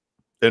Hart.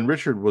 And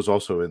Richard was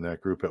also in that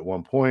group at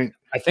one point.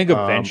 I think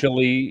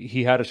eventually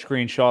he had a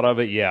screenshot of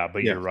it. Yeah,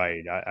 but you're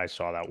right. I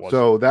saw that.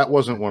 So that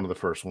wasn't one of the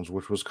first ones,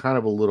 which was kind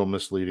of a little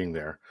misleading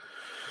there.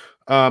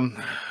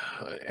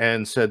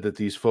 And said that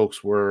these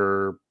folks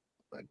were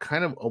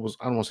kind of, I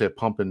don't want to say a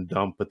pump and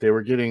dump, but they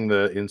were getting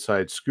the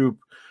inside scoop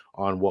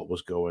on what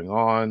was going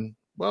on.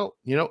 Well,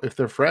 you know, if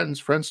they're friends,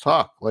 friends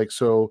talk. Like,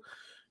 so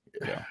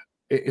yeah.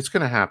 It's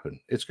going to happen.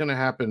 It's going to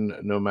happen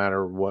no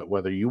matter what,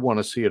 whether you want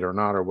to see it or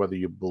not, or whether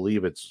you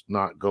believe it's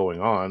not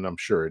going on. I'm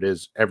sure it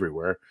is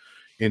everywhere.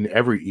 In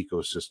every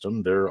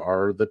ecosystem, there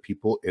are the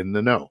people in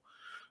the know.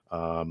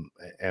 And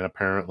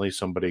apparently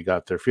somebody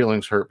got their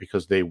feelings hurt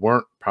because they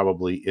weren't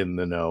probably in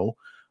the know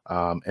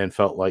and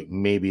felt like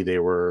maybe they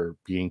were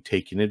being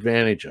taken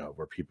advantage of,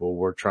 or people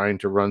were trying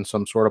to run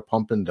some sort of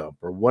pump and dump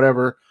or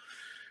whatever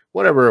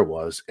it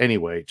was.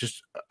 Anyway,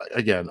 just,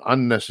 again,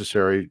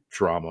 unnecessary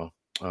drama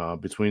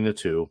between the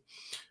two.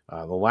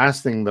 The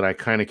last thing that I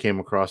kind of came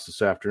across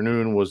this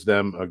afternoon was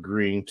them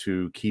agreeing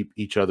to keep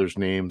each other's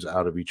names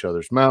out of each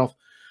other's mouth.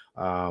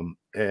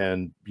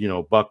 And, you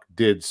know, Buck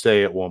did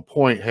say at one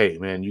point, hey,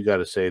 man, you got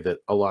to say that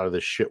a lot of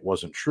this shit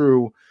wasn't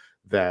true,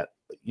 that,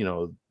 you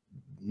know,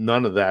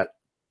 none of that,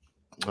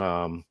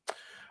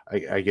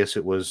 I guess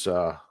it was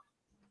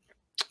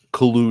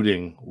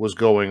colluding was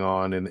going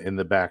on in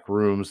the back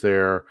rooms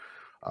there.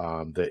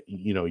 That,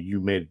 you know, you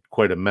made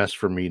quite a mess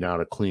for me now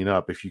to clean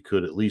up. If you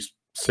could at least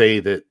say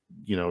that,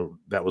 you know,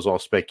 that was all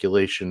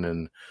speculation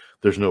and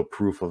there's no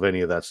proof of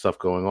any of that stuff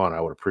going on, I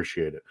would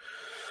appreciate it.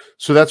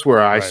 So that's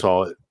where I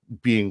saw it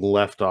being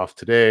left off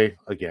today.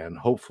 Again,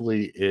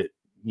 hopefully it,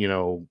 you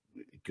know,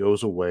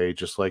 goes away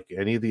just like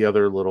any of the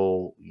other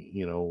little,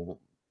 you know,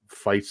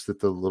 fights that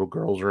the little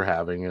girls are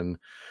having. And,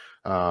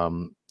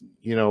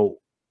 you know,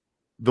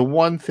 the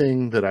one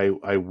thing that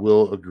I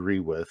will agree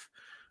with,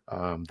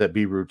 that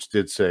B-Roots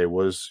did say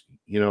was,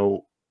 you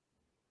know,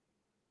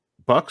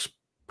 Buck's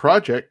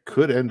project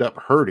could end up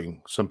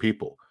hurting some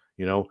people.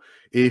 You know,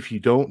 if you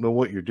don't know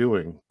what you're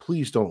doing,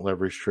 please don't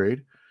leverage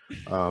trade.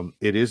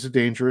 It is a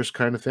dangerous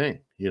kind of thing,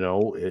 you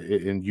know,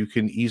 and you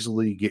can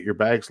easily get your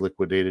bags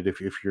liquidated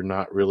if you're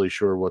not really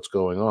sure what's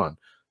going on.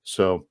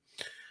 So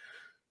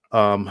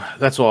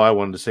that's all I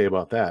wanted to say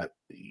about that.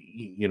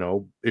 You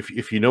know,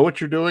 if you know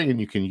what you're doing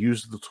and you can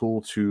use the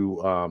tool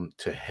to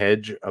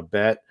hedge a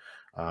bet,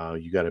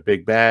 You got a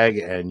big bag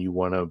and you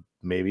want to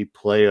maybe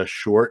play a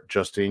short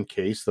just in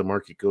case the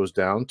market goes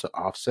down to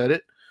offset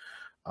it.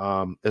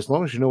 As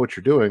long as you know what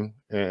you're doing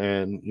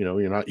and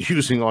you're not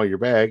using all your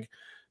bag,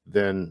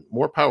 then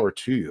more power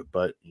to you.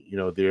 But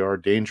they are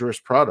dangerous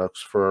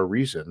products for a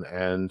reason,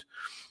 and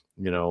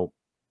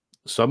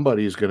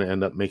somebody is going to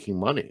end up making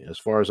money. As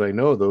far as I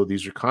know, though,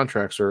 these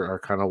contracts are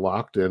kind of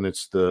locked, and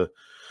it's the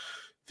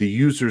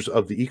users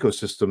of the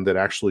ecosystem that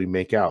actually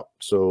make out.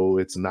 So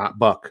it's not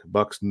Buck.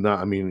 Buck's not,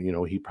 I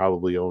mean, he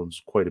probably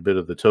owns quite a bit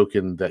of the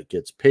token that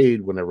gets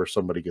paid whenever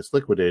somebody gets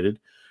liquidated.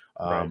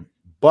 Right.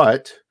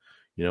 But,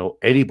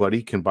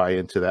 anybody can buy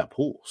into that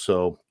pool.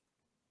 So,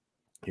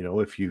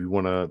 if you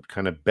want to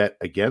kind of bet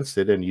against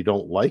it and you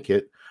don't like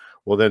it,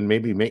 well, then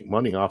maybe make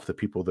money off the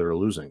people that are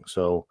losing.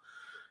 So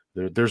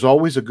there's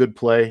always a good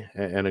play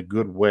and a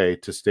good way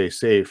to stay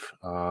safe,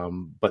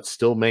 but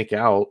still make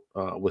out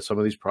with some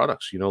of these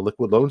products.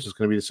 Liquid loans is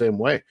going to be the same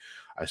way.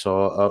 I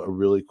saw a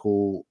really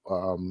cool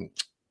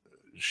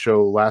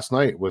show last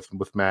night with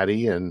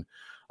Maddie, and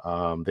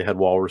they had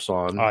Walrus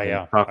on. Oh,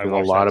 yeah. Talking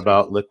a lot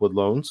about liquid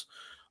loans.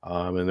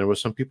 And there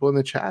was some people in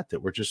the chat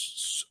that were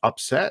just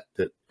upset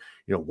that,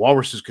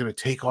 Walrus is going to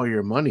take all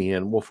your money.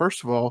 And well,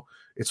 first of all,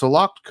 it's a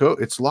locked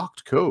code. It's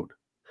locked code.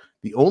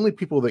 The only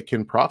people that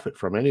can profit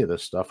from any of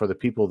this stuff are the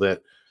people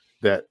that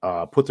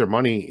put their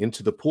money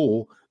into the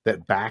pool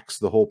that backs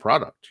the whole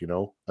product.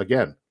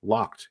 Again,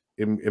 locked,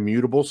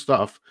 immutable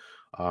stuff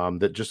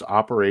that just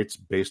operates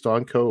based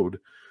on code.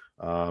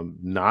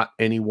 Not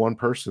any one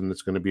person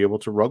that's going to be able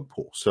to rug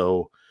pull.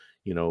 So,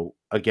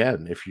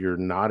 again, if you're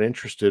not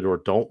interested or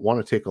don't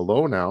want to take a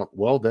loan out,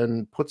 well,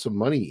 then put some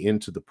money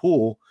into the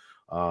pool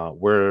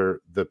where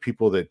the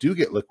people that do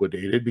get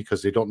liquidated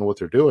because they don't know what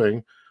they're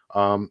doing,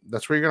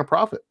 that's where you're going to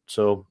profit.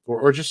 So,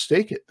 or just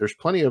stake it. There's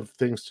plenty of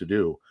things to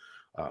do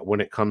when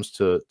it comes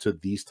to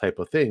these type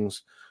of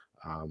things,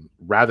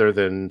 rather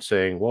than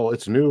saying, well,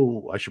 it's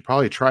new, I should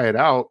probably try it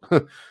out.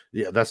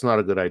 Yeah, that's not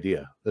a good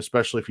idea,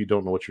 especially if you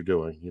don't know what you're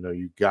doing.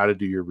 You've got to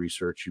do your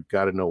research. You've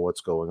got to know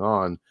what's going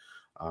on,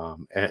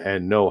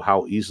 and know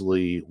how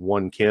easily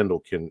one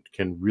candle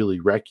can really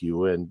wreck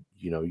you, and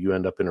you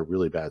end up in a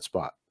really bad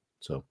spot.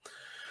 So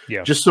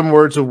yeah, just some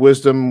words of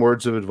wisdom,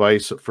 words of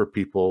advice for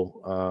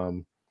people.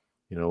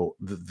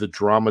 The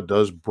drama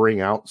does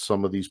bring out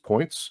some of these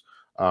points.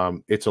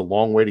 It's a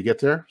long way to get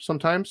there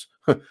sometimes,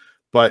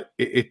 but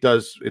it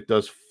does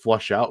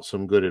flush out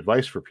some good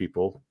advice for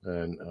people.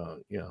 And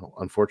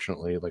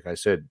unfortunately, like I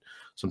said,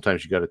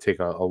 sometimes you got to take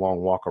a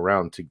long walk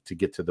around to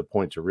get to the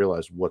point to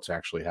realize what's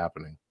actually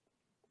happening.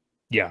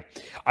 Yeah.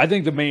 I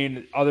think the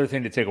main other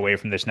thing to take away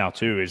from this now,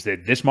 too, is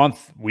that this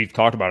month, we've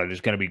talked about it, is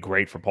going to be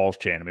great for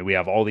PulseChain. I mean, we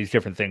have all these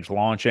different things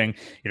launching.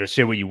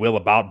 Say what you will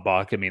about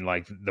Buck. I mean,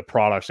 like, the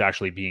product's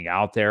actually being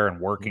out there and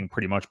working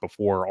pretty much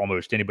before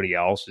almost anybody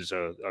else is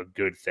a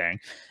good thing.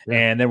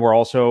 Yeah. And then we're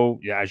also,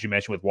 as you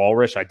mentioned, with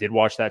Walrus, I did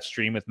watch that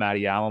stream with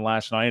Maddie Allen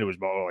last night. It was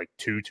about like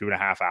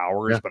 2.5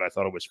 hours, but I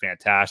thought it was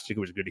fantastic. It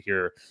was good to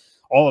hear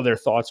all of their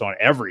thoughts on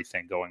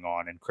everything going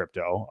on in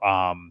crypto,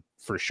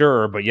 for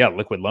sure. But yeah,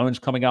 liquid loans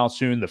coming out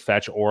soon. The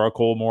Fetch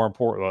Oracle, more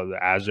important,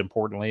 as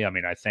importantly. I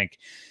mean, I think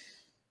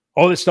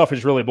all this stuff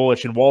is really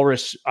bullish. And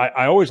Walrus,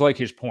 I always like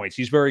his points.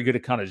 He's very good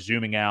at kind of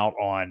zooming out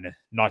on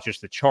not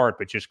just the chart,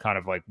 but just kind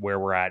of like where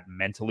we're at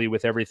mentally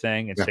with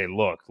everything, and say,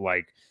 look,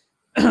 like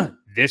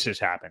this has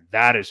happened,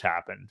 that has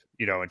happened,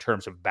 in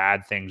terms of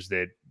bad things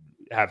that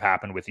have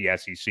happened with the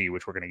SEC,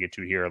 which we're going to get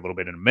to here a little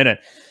bit in a minute.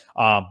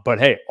 But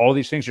hey, all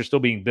these things are still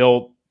being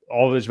built.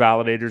 All those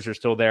validators are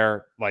still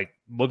there. Like,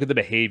 look at the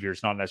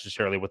behaviors, not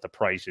necessarily what the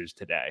price is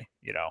today,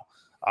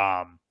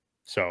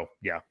 So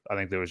yeah, I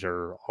think those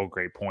are all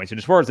great points. And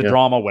as far as the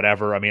drama,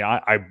 whatever, I mean,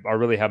 I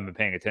really haven't been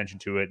paying attention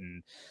to it.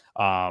 And,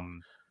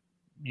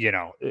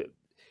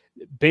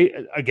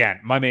 again,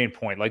 my main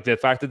point, like the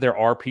fact that there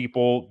are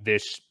people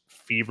this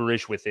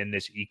feverish within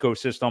this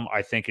ecosystem,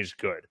 I think is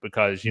good,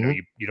 because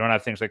you don't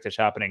have things like this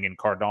happening in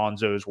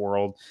Cardano's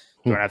world.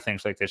 You don't have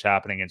things like this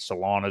happening in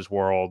Solana's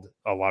world,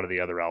 a lot of the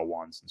other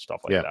L1s and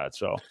stuff like that.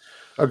 So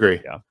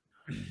agree. So.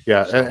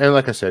 And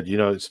like I said,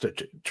 it's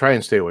try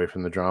and stay away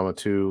from the drama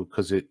too,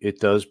 because it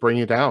does bring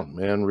you down,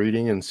 man.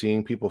 Reading and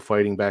seeing people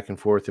fighting back and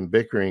forth and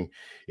bickering,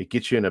 it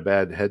gets you in a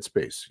bad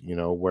headspace,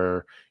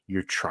 where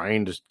you're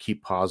trying to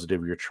keep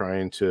positive, you're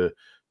trying to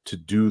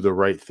do the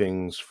right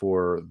things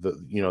for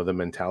the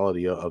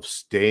mentality of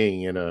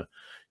staying in a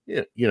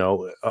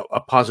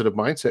positive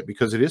mindset,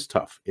 because it is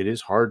tough. It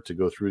is hard to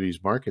go through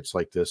these markets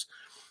like this.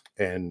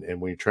 And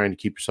when you're trying to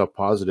keep yourself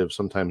positive,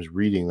 sometimes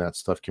reading that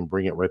stuff can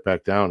bring it right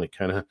back down. It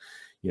kind of,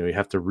 you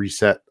have to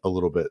reset a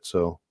little bit.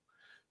 So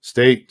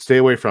stay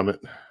away from it.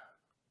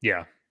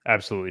 Yeah,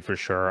 absolutely, for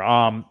sure.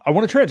 I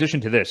want to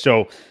transition to this.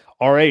 So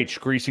RH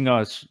gracing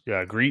us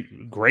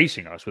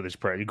with his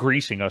presence,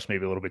 greasing us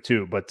maybe a little bit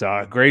too, but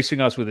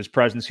gracing us with his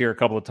presence here a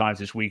couple of times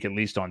this week, at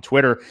least on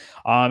Twitter.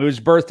 It was his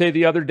birthday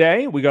the other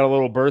day. We got a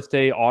little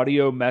birthday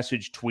audio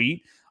message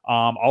tweet.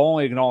 I'll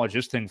only acknowledge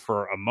this thing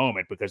for a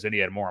moment, because then he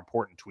had more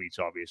important tweets,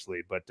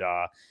 obviously. But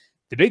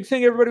the big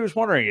thing everybody was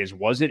wondering is,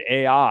 was it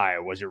AI?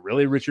 Was it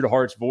really Richard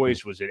Hart's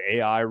voice? Was it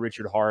AI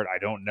Richard Hart? I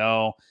don't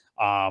know.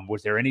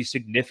 Was there any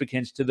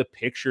significance to the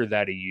picture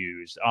that he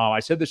used?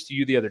 I said this to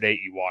you the other day,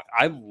 Ewok.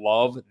 I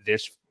love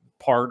this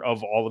part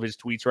of all of his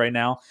tweets right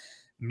now.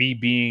 Me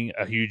being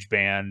a huge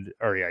fan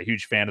of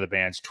the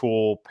bands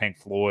Tool, Pink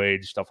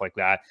Floyd, stuff like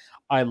that.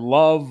 I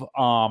love,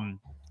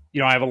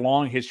 I have a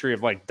long history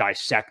of like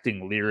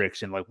dissecting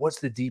lyrics and like,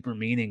 what's the deeper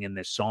meaning in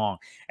this song?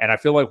 And I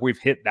feel like we've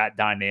hit that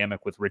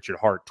dynamic with Richard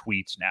Hart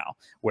tweets now,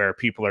 where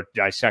people are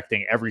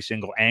dissecting every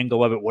single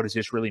angle of it. What does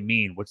this really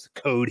mean? What's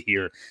the code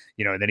here?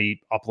 And then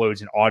he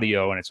uploads an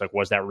audio and it's like,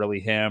 was that really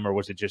him or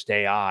was it just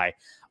AI?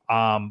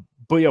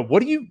 But yeah,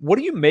 what do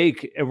you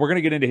make? And we're going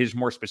to get into his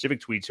more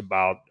specific tweets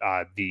about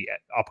the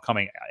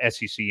upcoming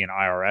SEC and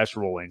IRS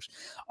rulings.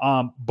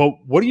 But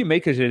what do you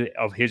make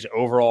of his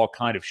overall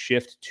kind of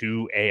shift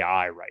to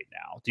AI right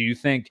now? Do you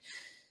think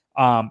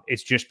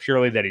it's just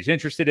purely that he's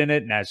interested in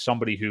it, and as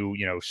somebody who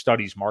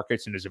studies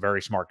markets and is a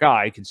very smart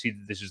guy, can see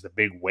that this is the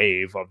big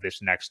wave of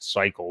this next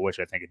cycle, which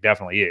I think it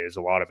definitely is.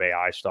 A lot of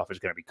AI stuff is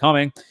going to be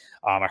coming.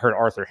 I heard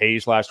Arthur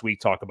Hayes last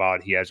week talk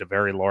about he has a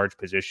very large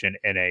position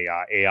in a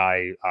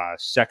AI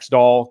sex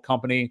doll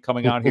company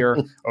coming out here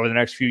over the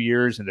next few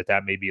years, and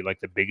that may be like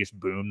the biggest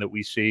boom that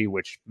we see,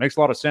 which makes a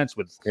lot of sense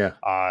with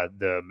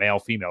the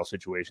male-female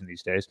situation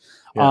these days.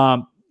 Yeah.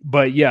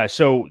 But yeah,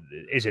 so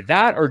is it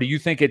that, or do you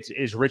think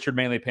is Richard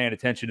mainly paying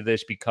attention to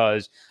this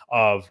because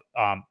of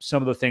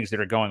some of the things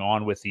that are going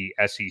on with the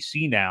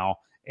SEC now,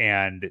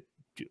 and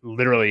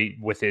literally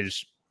with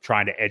his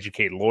trying to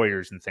educate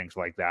lawyers and things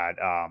like that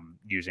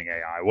using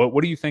AI?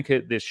 What do you think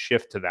this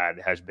shift to that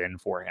has been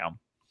for him?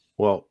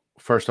 Well,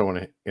 first I want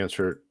to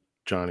answer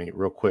Johnny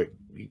real quick.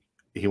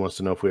 He wants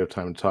to know if we have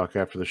time to talk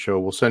after the show.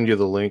 We'll send you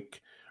the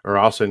link, or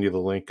I'll send you the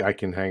link. I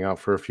can hang out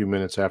for a few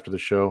minutes after the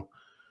show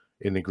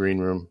in the green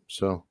room.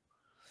 So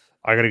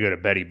I got to go to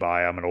Betty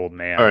Bye. I'm an old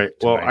man. All right.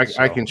 Well,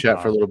 I can chat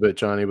for a little bit,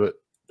 Johnny, but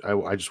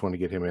I just want to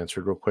get him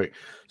answered real quick.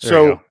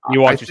 So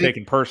you watch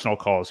taking personal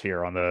calls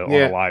here on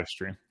the live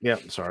stream. Yeah.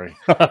 Sorry.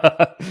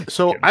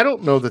 So I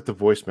don't know that the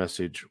voice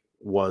message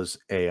was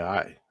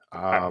AI.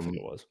 I don't think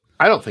it was.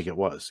 I don't think it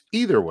was.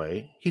 Either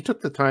way, he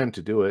took the time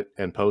to do it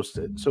and post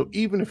it. So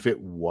even if it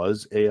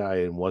was AI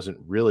and wasn't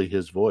really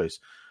his voice,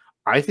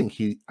 I think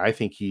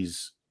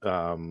he's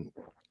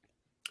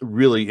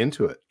really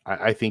into it.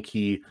 I think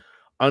he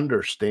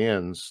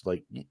understands,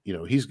 like,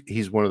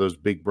 he's one of those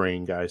big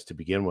brain guys to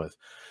begin with,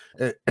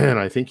 and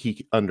I think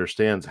he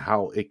understands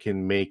how it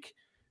can make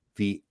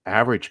the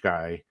average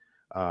guy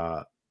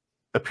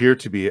appear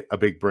to be a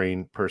big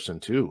brain person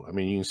too. I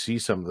mean, you can see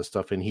some of the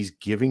stuff, and he's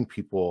giving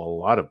people a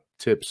lot of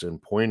tips and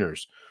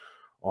pointers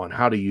on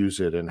how to use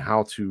it and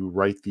how to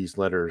write these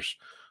letters,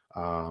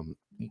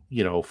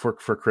 for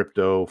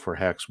crypto, for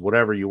Hex,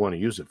 whatever you want to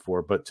use it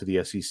for, but to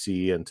the SEC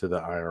and to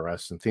the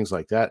IRS and things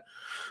like that.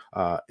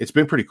 It's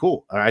been pretty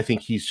cool. I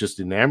think he's just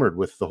enamored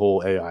with the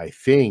whole AI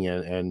thing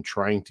and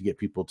trying to get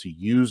people to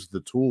use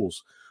the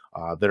tools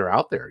that are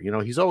out there.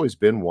 He's always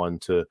been one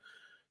to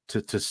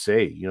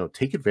say,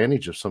 take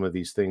advantage of some of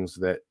these things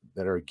that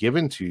are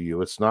given to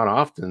you. It's not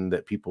often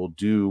that people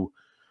do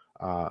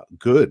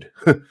good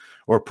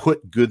or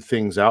put good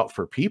things out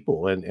for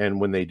people,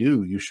 and when they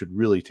do, you should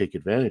really take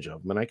advantage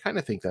of them. And I kind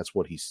of think that's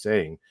what he's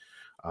saying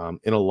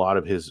in a lot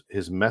of his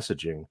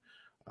messaging.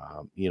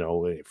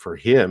 For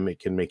him, it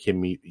can make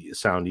him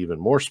sound even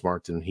more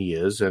smart than he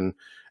is, and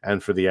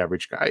for the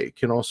average guy, it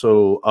can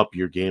also up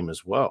your game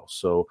as well.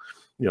 So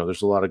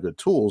there's a lot of good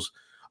tools.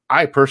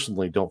 I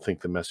personally don't think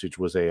the message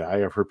was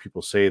AI. I've heard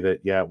people say that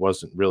it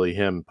wasn't really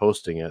him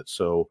posting it,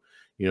 so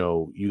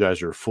you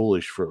guys are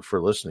foolish for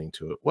listening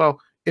to it.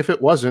 Well, if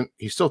it wasn't,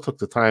 he still took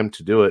the time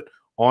to do it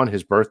on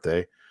his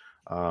birthday,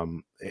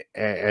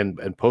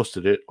 and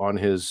posted it on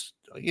his,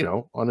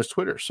 on his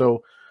Twitter.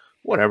 So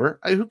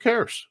whatever, who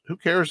cares? Who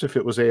cares if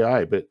it was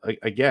AI? But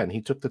again,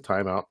 he took the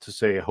time out to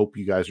say, I hope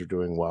you guys are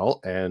doing well.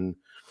 And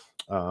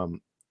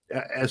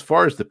as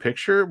far as the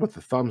picture with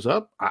the thumbs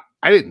up,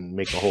 I didn't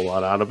make a whole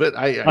lot out of it.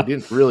 I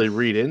didn't really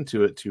read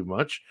into it too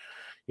much.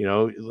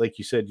 Like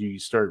you said, you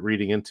start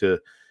reading into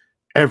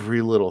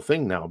every little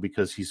thing now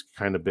because he's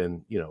kind of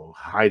been,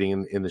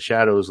 hiding in the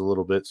shadows a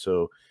little bit.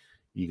 So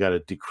you got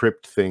to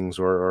decrypt things,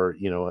 or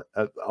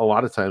a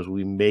lot of times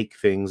we make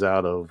things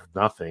out of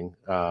nothing.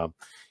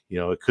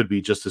 It could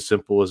be just as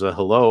simple as a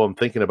hello, I'm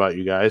thinking about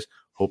you guys.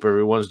 Hope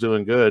everyone's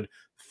doing good.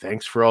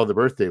 Thanks for all the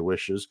birthday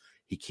wishes.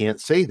 He can't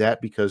say that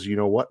because you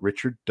know what?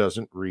 Richard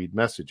doesn't read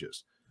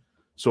messages.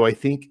 So I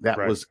think that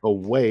was a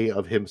way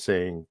of him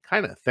saying,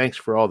 kind of, thanks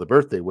for all the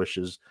birthday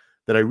wishes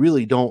that I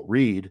really don't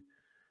read.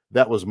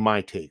 That was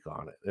my take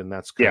on it. And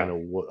that's kind of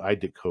what I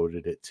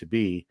decoded it to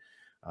be,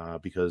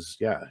 because,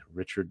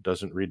 Richard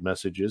doesn't read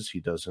messages.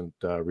 He doesn't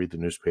read the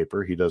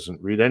newspaper. He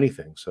doesn't read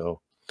anything. So,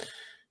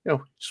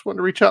 just wanted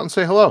to reach out and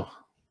say hello.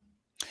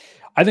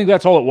 I think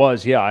that's all it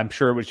was. Yeah, I'm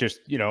sure it was just,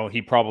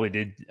 he probably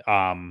did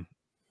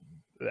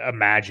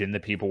imagine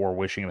that people were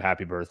wishing him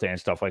happy birthday and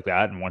stuff like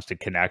that, and wants to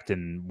connect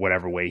in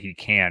whatever way he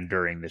can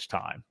during this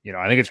time. You know,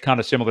 I think it's kind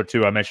of similar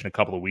to, I mentioned a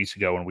couple of weeks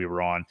ago when we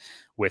were on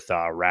with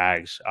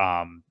Rags,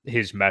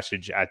 his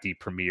message at the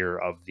premiere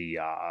of the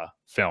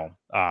film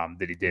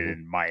that he did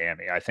in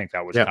Miami. I think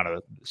that was kind of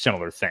a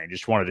similar thing.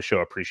 Just wanted to show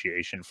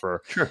appreciation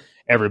for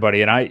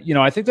everybody. And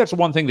I think that's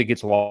one thing that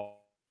gets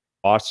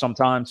lost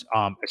sometimes.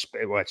 Well,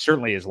 it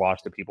certainly is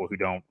lost to people who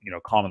don't,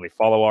 commonly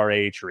follow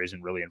RH or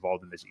isn't really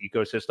involved in this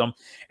ecosystem,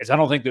 is I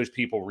don't think those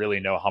people really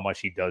know how much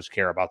he does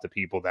care about the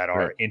people that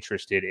are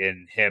interested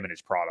in him and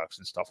his products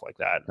and stuff like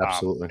that.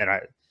 Absolutely.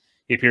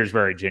 He appears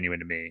very genuine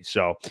to me.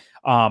 So,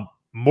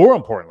 more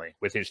importantly,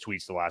 with his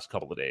tweets the last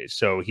couple of days.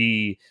 So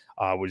he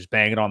was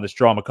banging on this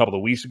drum a couple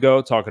of weeks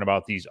ago, talking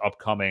about these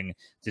upcoming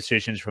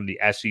decisions from the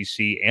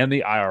SEC and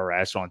the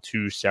IRS on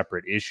 2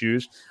 separate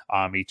issues.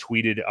 He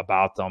tweeted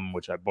about them,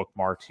 which I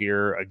bookmarked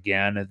here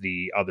again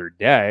the other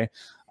day,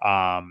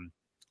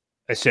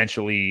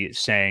 essentially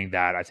saying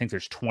that I think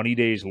there's 20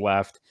 days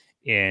left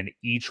in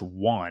each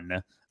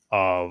one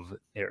of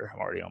here.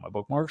 I'm already on my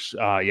bookmarks.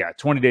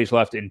 20 days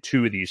left in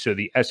 2 of these. So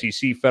the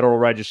SEC Federal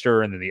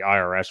Register and then the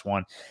IRS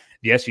one.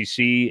 The SEC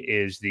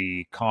is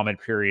the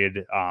comment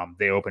period.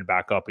 They open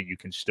back up, but you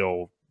can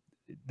still,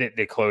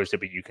 they closed it,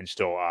 but you can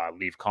still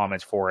leave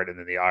comments for it. And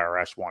then the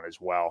IRS one as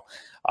well.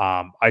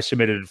 I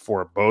submitted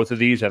for both of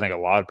these. I think a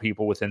lot of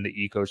people within the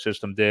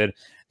ecosystem did.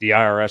 The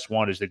IRS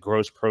one is the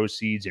gross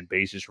proceeds and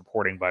basis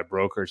reporting by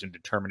brokers and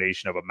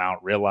determination of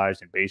amount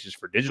realized and basis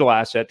for digital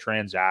asset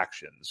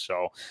transactions.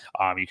 So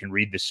you can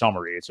read the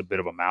summary. It's a bit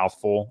of a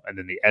mouthful. And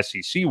then the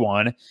SEC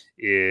one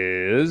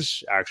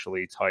is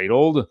actually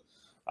titled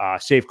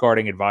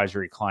Safeguarding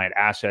Advisory Client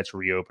Assets,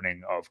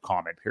 Reopening of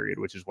Comment Period,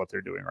 which is what they're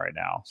doing right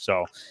now.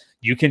 So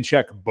you can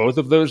check both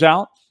of those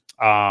out.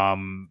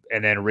 And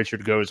then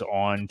Richard goes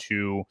on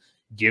to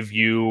give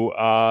you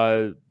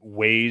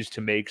ways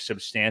to make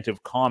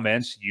substantive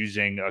comments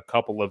using a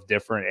couple of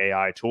different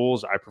AI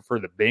tools. I prefer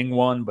the Bing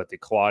one, but the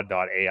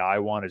Claude.ai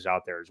one is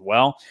out there as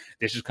well.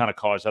 This has kind of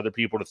caused other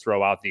people to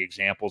throw out the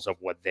examples of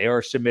what they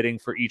are submitting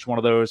for each one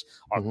of those.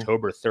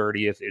 October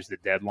 30th is the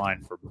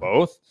deadline for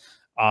both.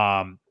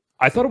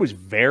 I thought it was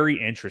very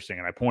interesting,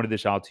 and I pointed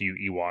this out to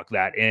you, Ewok,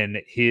 that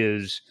in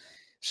his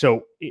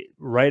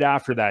right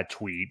after that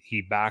tweet,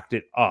 he backed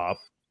it up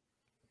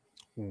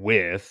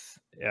with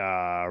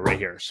right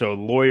here. So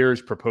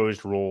lawyers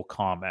proposed rule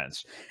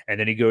comments. And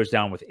then he goes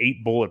down with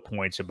 8 bullet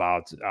points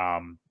about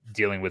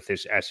dealing with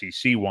this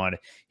SEC one.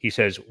 He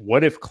says,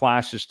 what if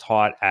classes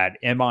taught at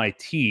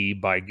MIT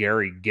by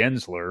Gary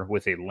Gensler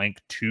with a link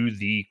to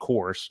the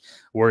course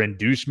were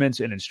inducements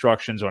and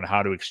instructions on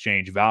how to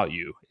exchange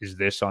value? Is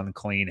this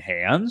unclean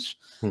hands?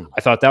 I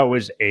thought that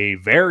was a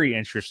very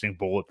interesting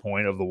bullet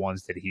point of the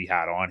ones that he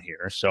had on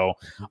here. So,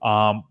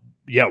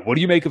 what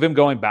do you make of him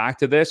going back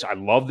to this? I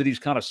love that he's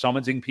kind of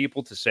summoning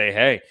people to say,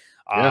 hey,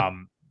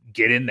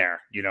 get in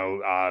there,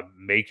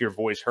 make your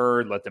voice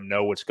heard, let them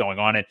know what's going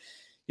on. And,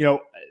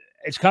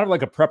 it's kind of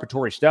like a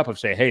preparatory step of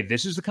say, hey,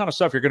 this is the kind of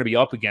stuff you're going to be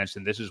up against,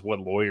 and this is what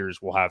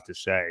lawyers will have to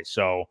say.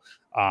 So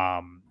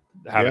have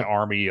an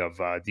army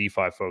of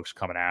DeFi folks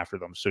coming after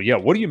them. So,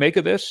 what do you make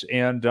of this?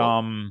 And,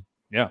 go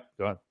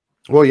ahead.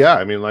 Well, yeah,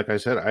 I mean, like I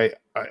said,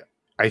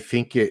 I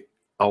think it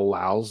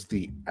allows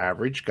the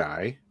average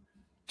guy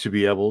to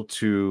be able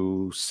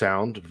to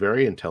sound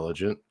very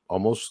intelligent,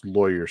 almost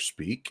lawyer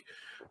speak,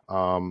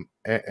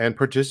 and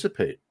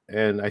participate.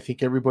 And I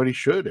think everybody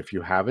should. If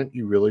you haven't,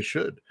 you really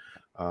should.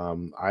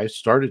 I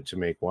started to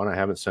make one. I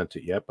haven't sent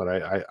it yet, but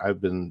I've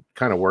been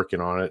kind of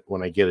working on it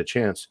when I get a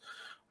chance.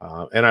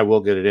 And I will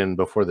get it in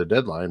before the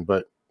deadline.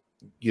 But,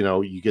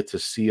 you get to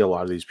see a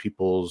lot of these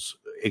people's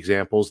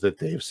examples that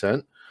they've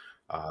sent,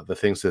 the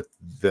things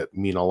that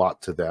mean a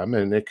lot to them.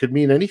 And it could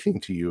mean anything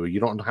to you. You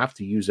don't have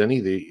to use any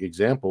of the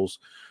examples.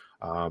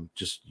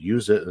 Just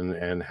use it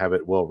and have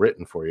it well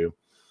written for you.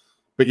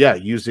 But yeah,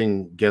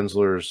 using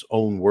Gensler's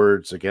own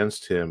words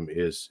against him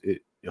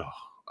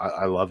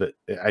I love it.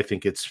 I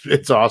think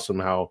it's awesome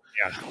how,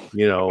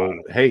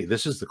 hey,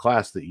 this is the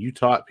class that you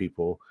taught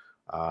people.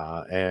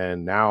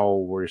 And now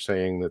we're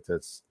saying that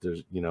there's,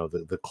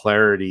 the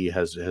clarity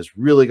has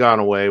really gone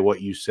away.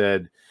 What you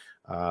said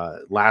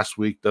last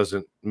week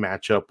doesn't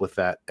match up with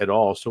that at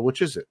all. So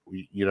which is it?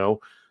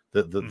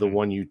 The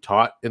one you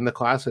taught in the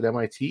class at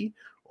MIT,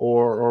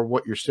 or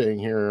what you're saying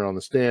here on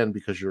the stand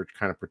because you're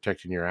kind of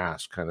protecting your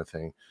ass kind of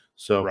thing.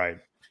 So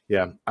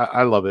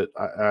I love it.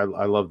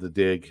 I love the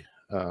dig.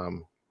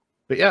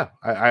 But yeah,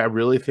 I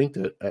really think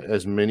that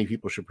as many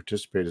people should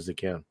participate as they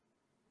can.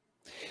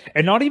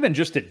 And not even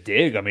just a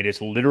dig. I mean,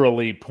 it's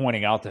literally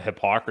pointing out the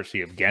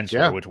hypocrisy of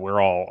Gensler, which we're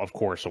all, of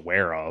course,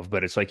 aware of.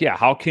 But it's like,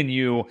 how can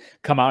you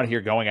come out here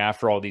going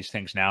after all these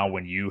things now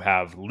when you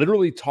have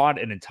literally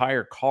taught an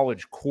entire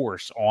college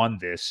course on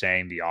this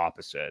saying the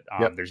opposite?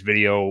 There's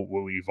video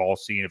we've all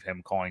seen of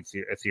him calling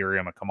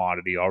Ethereum a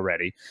commodity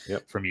already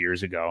from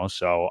years ago.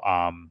 So,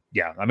 I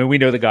mean, we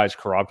know the guy's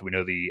corrupt. We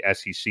know the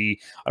SEC. I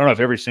don't know if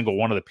every single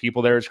one of the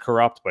people there is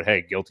corrupt, but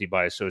hey, guilty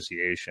by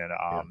association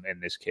in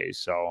this case.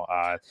 So,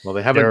 Well,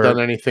 they haven't done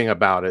anything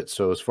about it.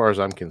 So as far as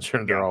I'm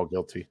concerned, they're all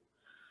guilty.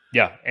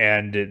 Yeah,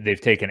 and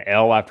they've taken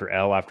L after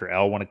L after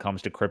L when it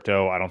comes to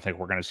crypto. I don't think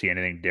we're going to see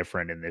anything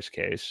different in this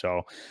case.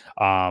 So,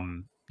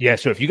 yeah,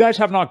 so if you guys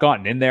have not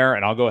gotten in there,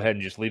 and I'll go ahead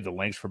and just leave the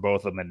links for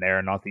both of them in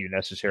there. Not that you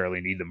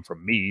necessarily need them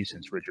from me,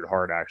 since Richard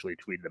Hart actually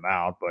tweeted them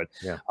out, but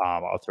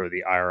I'll throw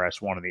the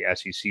IRS one and the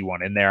SEC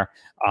one in there.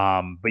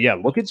 But yeah,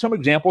 look at some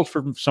examples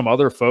from some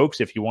other folks.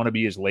 If you want to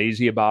be as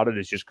lazy about it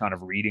as just kind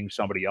of reading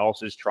somebody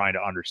else's, trying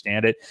to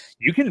understand it,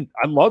 you can.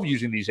 I love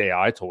using these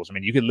AI tools. I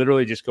mean, you could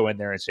literally just go in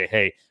there and say,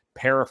 hey,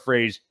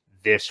 paraphrase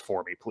this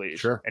for me,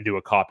 please, and do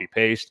a copy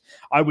paste.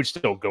 I would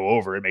still go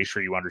over it, make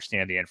sure you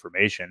understand the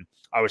information.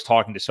 I was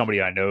talking to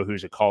somebody I know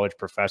who's a college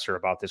professor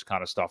about this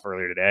kind of stuff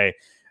earlier today,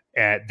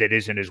 and that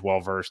isn't as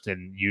well versed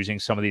in using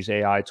some of these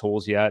AI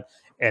tools yet.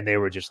 And they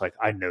were just like,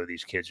 I know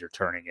these kids are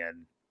turning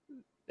in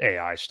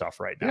AI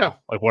stuff right now. Yeah.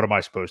 Like, what am I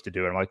supposed to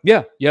do? And I'm like,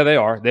 yeah, they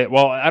are.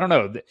 Well, I don't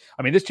know.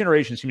 I mean, this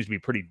generation seems to be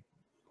pretty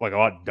like a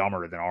lot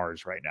dumber than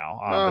ours right now,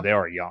 but they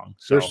are young.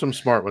 So there's some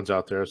smart ones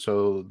out there.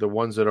 So the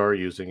ones that are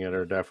using it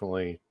are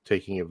definitely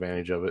taking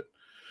advantage of it.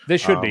 They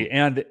should be.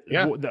 And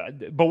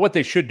but what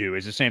they should do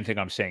is the same thing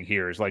I'm saying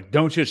here is like,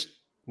 don't just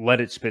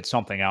let it spit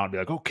something out and be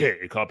like,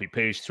 okay, copy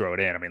paste, throw it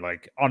in. I mean,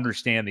 like,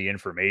 understand the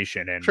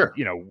information and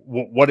you know,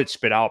 what it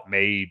spit out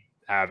may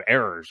have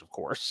errors, of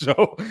course.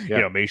 So, you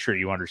know, make sure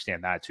you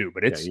understand that too.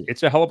 But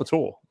it's a hell of a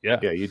tool. Yeah.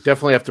 Yeah. You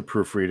definitely have to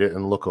proofread it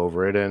and look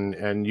over it.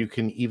 And you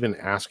can even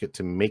ask it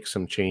to make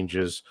some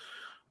changes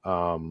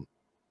to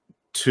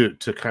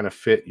kind of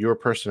fit your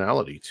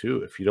personality too.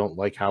 If you don't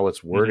like how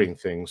it's wording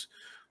things,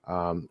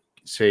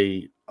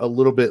 say a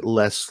little bit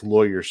less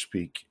lawyer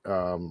speak,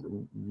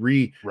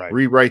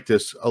 rewrite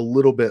this a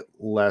little bit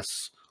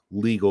less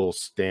legal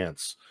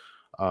stance.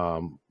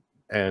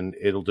 And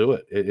it'll do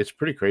it. It's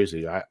pretty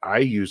crazy. I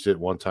used it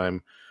one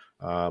time.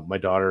 My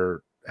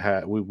daughter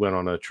we went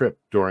on a trip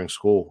during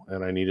school,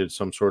 and I needed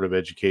some sort of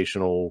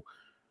educational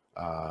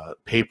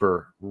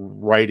paper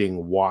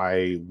writing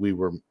why we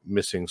were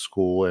missing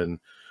school. And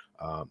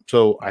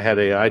so I had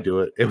AI do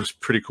it. It was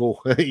pretty cool.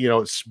 You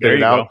know, it spit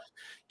it out,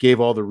 gave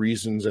all the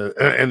reasons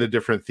and the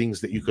different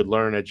things that you could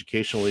learn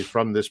educationally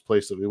from this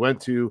place that we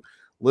went to.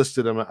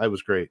 Listed them. It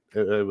was great.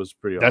 It was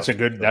pretty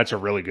awesome. That's a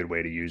really good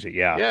way to use it.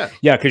 Yeah.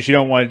 Because you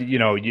don't want, you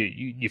know,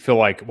 you feel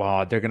like,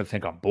 well, they're going to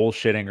think I'm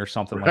bullshitting or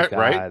something like that.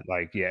 Right.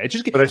 Like, it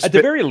just, but at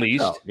the very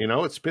least, you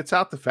know, it spits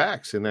out the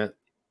facts, and that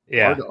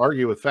hard to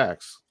argue with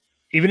facts.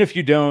 Even if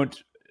you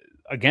don't,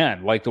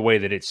 again, like the way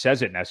that it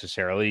says it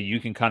necessarily, you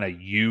can kind of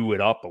you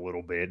it up a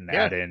little bit and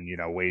add in, you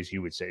know, ways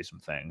you would say some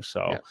things.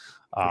 So,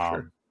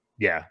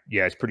 yeah,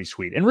 it's pretty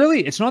sweet. And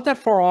really, it's not that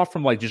far off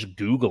from like just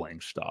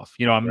Googling stuff.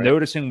 You know, I'm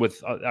noticing with,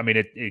 I mean,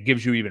 it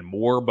gives you even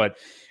more, but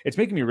it's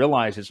making me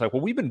realize it's like,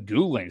 well, we've been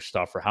Googling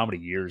stuff for how many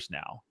years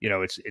now? You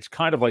know, it's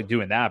kind of like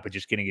doing that, but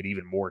just getting it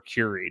even more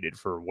curated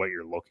for what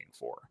you're looking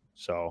for.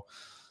 So,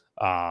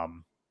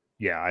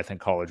 yeah, I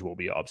think college will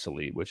be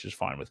obsolete, which is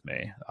fine with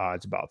me.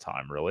 It's about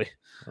time, really.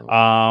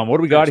 What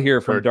do we got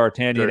here from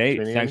D'Artagnan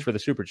 8? Thanks for the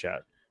super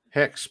chat.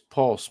 Hex,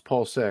 Pulse,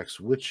 PulseX.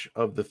 Which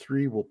of the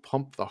three will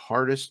pump the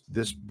hardest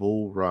this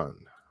bull run?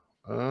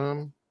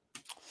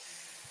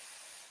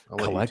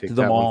 Collect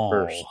them all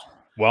first.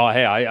 Well,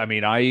 hey, I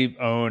mean, I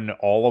own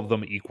all of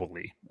them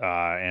equally,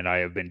 and I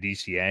have been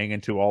DCAing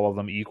into all of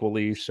them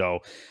equally. So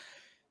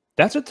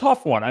that's a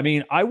tough one. I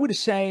mean, I would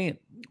say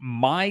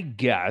my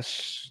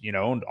guess, you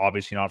know,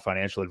 obviously not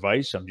financial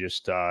advice. I'm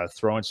just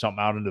throwing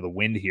something out into the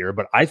wind here.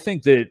 But I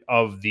think that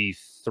of the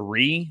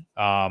three,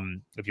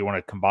 if you want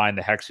to combine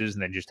the hexes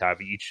and then just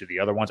have each of the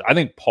other ones, I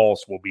think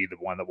Pulse will be the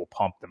one that will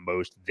pump the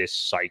most this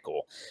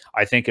cycle.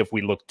 I think if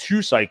we look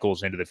 2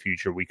 cycles into the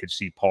future, we could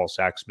see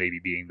PulseX maybe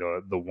being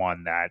the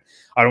one that,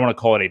 I don't want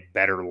to call it a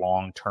better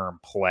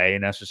long-term play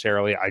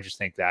necessarily. I just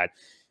think that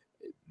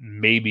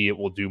maybe it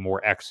will do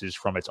more X's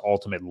from its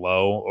ultimate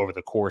low over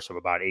the course of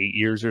about 8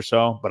 years or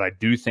so. But I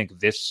do think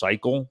this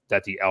cycle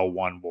that the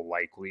L1 will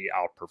likely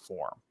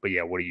outperform. But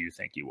yeah, what do you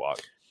think, Ewok?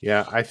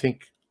 Yeah, I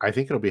think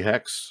it'll be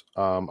Hex.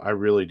 I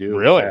really do.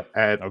 Really?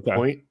 At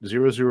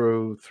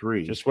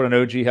 0.003. Just what an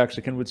OG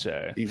Hexagon would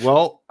say.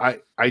 Well,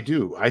 I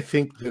do. I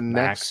think the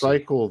next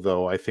cycle,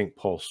 though, I think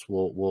Pulse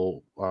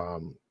will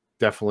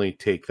definitely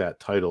take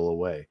that title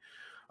away.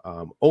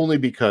 Only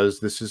because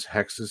this is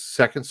Hex's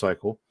second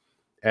cycle.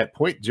 At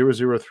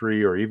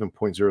 0.003 or even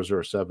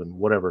 0.007,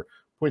 whatever,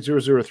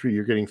 0.003,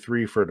 you're getting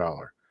 3 for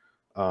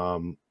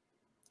 $1.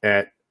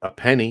 At a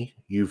penny,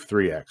 you've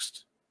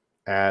 3x'd.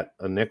 At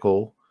a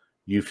nickel,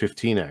 you've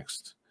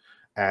 15x'd.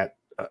 At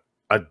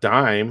a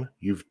dime,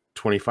 you've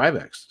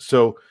 25x'd.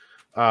 So,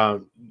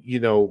 you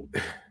know,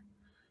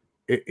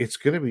 it's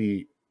going to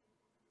be,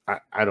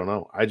 I don't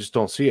know. I just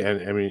don't see it.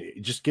 And I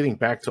mean, just getting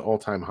back to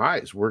all-time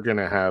highs, we're going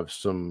to have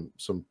some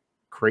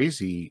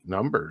crazy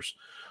numbers.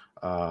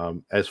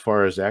 As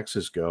far as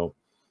X's go,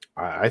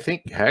 I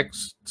think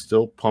Hex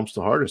still pumps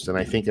the hardest, and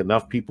I think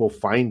enough people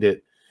find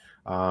it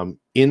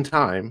in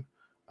time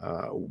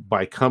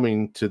by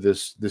coming to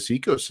this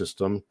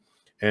ecosystem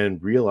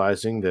and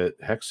realizing that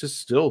Hex is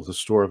still the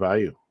store of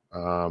value.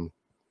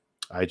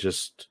 I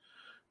just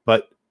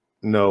but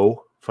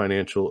no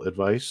financial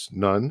advice,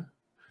 none.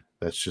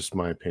 That's just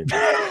my opinion.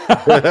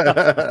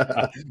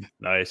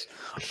 Nice.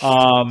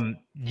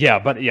 Yeah,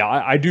 but yeah,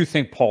 I do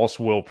think Pulse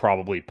will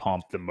probably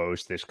pump the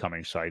most this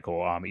coming cycle.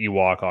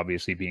 Ewok,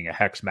 obviously being a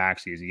hex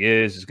maxi as he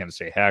is going to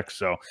say hex.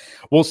 So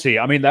we'll see.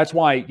 I mean, that's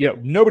why,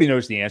 nobody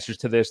knows the answers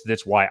to this.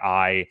 That's why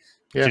I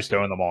just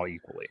own them all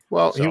equally.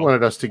 Well, he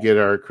wanted us to get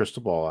our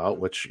crystal ball out,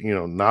 which,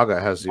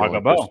 Naga has the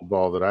only crystal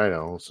ball that I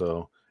know.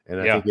 So,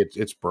 and I think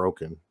it's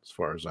broken as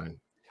far as I know.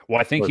 Well,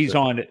 I think he's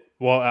on,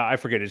 I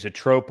forget, is it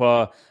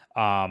Tropa,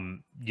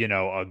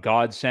 a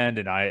godsend,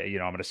 and I'm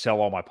going to sell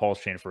all my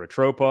PulseChain for a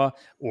Tropa,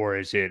 or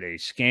is it a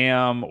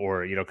scam,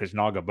 or, because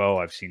Naga Bo,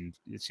 I've seen,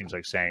 it seems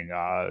like saying,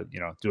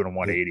 doing a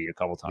 180 a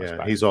couple times.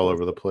 Yeah, he's all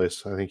over the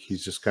place. I think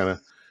he's just kind of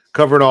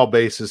covered all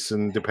bases,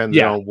 and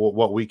depending on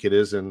what week it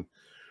is and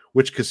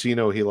which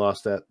casino he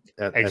lost at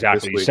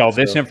exactly. You sell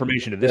this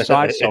information to this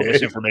side, sell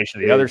this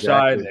information to the other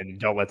side, and you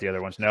don't let the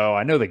other ones know.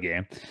 I know the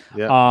game.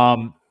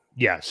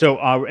 Yeah. So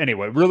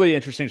anyway, really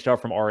interesting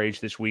stuff from RH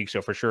this week.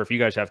 So for sure, if you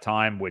guys have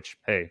time, which,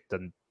 hey,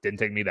 didn't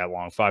take me that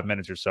long, 5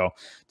 minutes or so,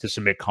 to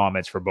submit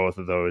comments for both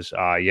of those.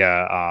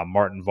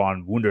 Martin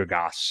von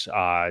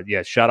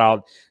Wundergas. Shout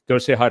out. Go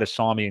say hi to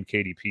Sami and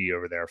KDP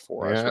over there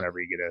for us whenever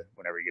you get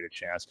a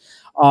chance.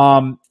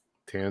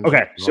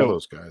 Okay. So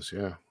those guys.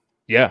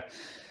 Yeah.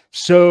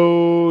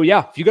 So,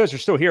 if you guys are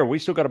still here, we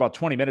still got about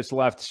 20 minutes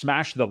left.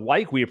 Smash the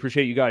like. We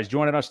appreciate you guys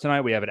joining us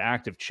tonight. We have an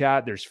active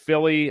chat. There's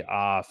Philly.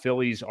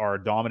 Phillies are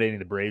dominating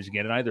the Braves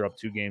again tonight. They're up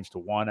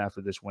 2-1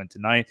 after this win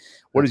tonight.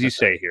 What does he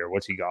say here?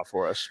 What's he got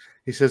for us?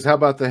 He says, how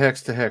about the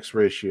hex to hex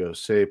ratio?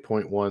 Say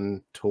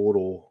 0.1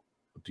 total.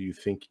 Do you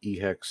think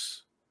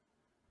E-hex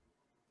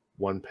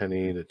 1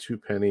 penny to 2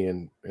 penny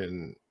and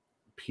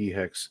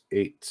P-hex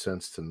 8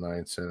 cents to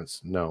 9 cents?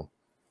 No.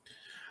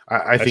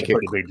 I think a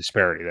pretty big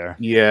disparity there.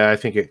 Yeah, I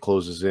think it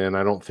closes in.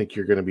 I don't think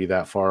you're going to be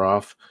that far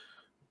off.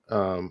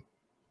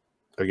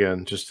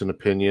 Again, just an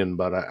opinion,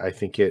 but I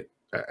think it.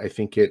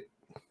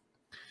 The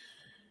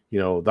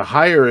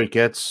higher it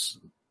gets,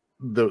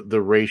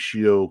 the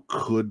ratio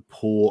could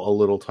pull a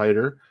little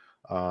tighter.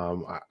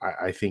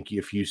 I think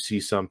if you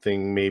see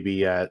something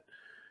maybe at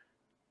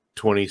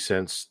 20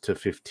 cents to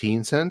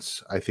 15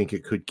 cents, I think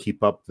it could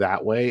keep up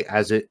that way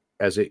as it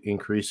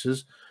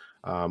increases.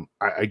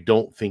 I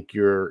don't think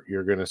you're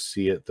going to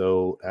see it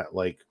though at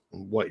like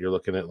what you're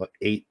looking at, like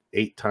eight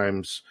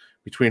times,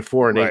 between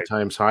 4 and 8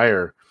 times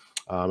higher,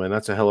 and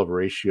that's a hell of a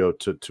ratio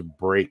to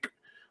break,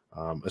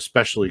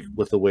 especially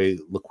with the way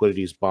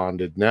liquidity is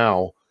bonded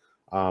now.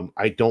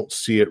 I don't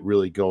see it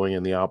really going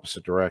in the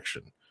opposite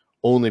direction,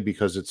 only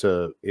because it's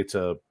a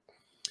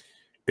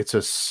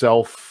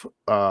self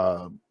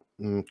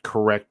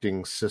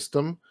correcting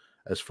system.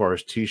 As far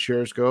as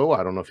T-shares go,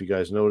 I don't know if you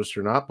guys noticed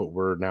or not, but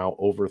we're now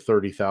over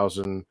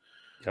 30,000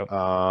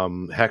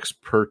 hex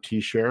per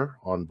T-share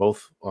on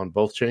both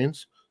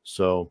chains.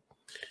 So,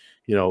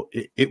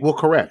 it will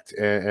correct,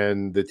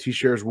 and the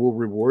T-shares will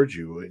reward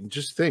you. And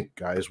just think,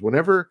 guys,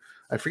 whenever,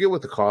 I forget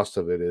what the cost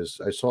of it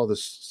is. I saw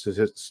this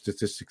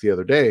statistic the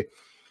other day.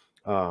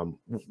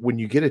 When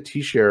you get a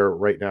T-share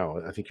right now,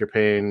 I think you're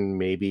paying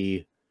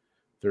maybe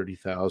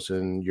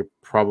 30,000. You're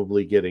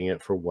probably getting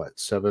it for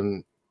what,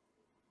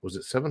 was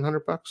it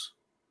 $700?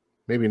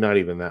 Maybe not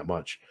even that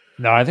much.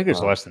 No, I think it's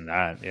less than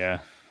that. Yeah.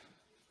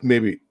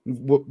 Maybe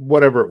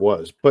whatever it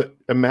was. But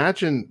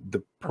imagine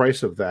the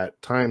price of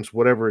that times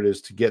whatever it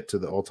is to get to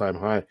the all-time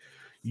high.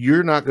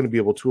 You're not going to be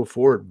able to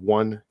afford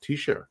one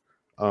T-share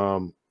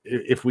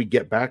if we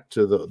get back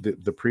to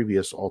the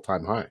previous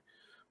all-time high.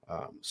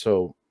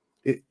 So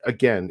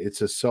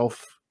it's a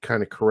self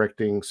kind of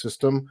correcting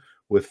system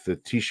with the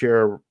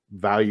T-share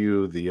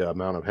value, the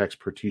amount of hex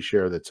per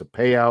T-share that's a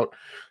payout.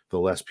 The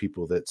less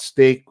people that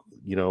stake,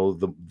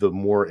 the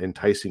more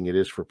enticing it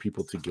is for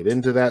people to get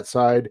into that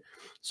side.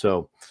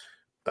 So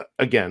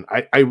again,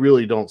 I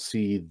really don't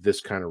see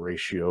this kind of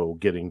ratio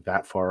getting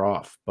that far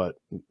off, but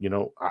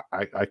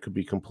I could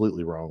be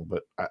completely wrong,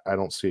 but I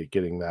don't see it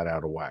getting that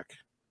out of whack.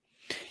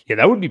 Yeah,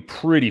 that would be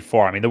pretty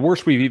far. I mean, the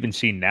worst we've even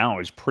seen now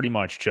is pretty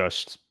much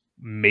just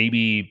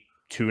maybe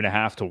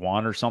 2.5 to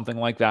 1 or something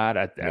like that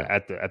at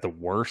the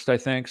worst, I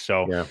think.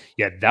 So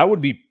yeah, that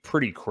would be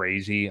pretty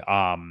crazy.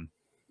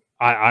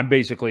 I'm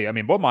basically,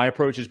 what my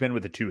approach has been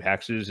with the 2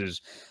 hexes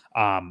is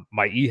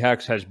my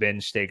E-hex has been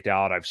staked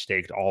out. I've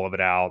staked all of it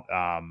out.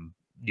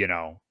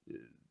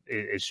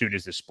 As soon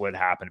as the split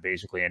happened,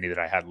 basically any that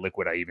I had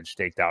liquid, I even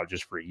staked out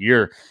just for a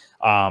year.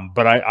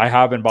 But I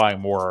have been buying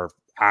more,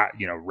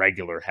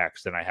 regular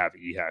hex than I have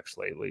E-hex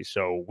lately.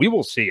 So we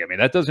will see.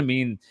 That doesn't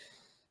mean,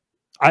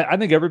 I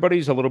think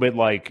everybody's a little bit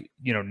like,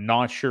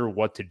 not sure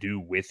what to do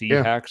with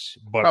E-hex,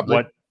 but probably.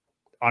 What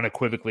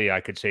unequivocally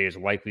I could say is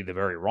likely the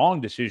very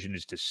wrong decision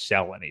is to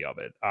sell any of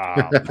it.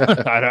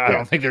 I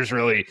don't think there's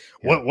really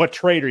what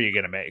trade are you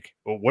going to make?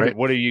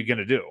 What are you going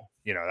to do?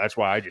 That's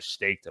why I just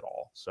staked it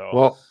all. So,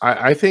 well,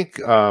 I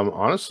think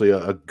honestly,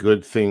 a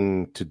good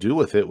thing to do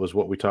with it was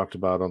what we talked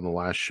about on the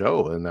last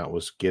show, and that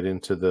was get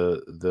into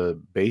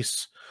the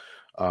base,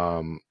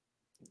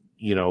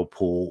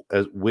 pool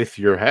with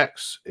your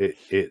hex.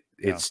 It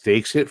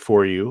stakes it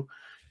for you.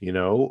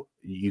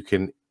 You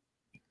can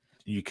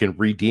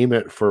redeem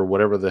it for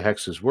whatever the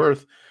hex is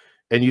worth,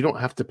 and you don't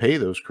have to pay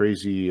those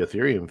crazy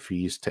Ethereum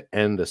fees to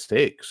end a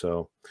stake.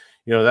 So,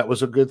 that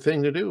was a good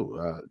thing to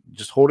do.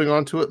 Just holding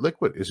on to it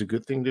liquid is a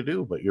good thing to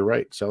do. But you're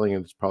right, selling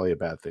it is probably a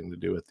bad thing to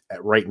do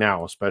right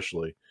now,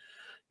 especially.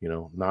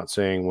 Not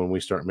saying when we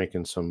start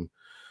making some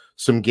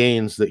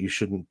gains that you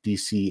shouldn't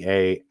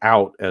DCA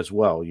out as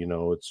well.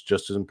 It's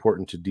just as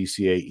important to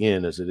DCA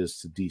in as it is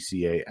to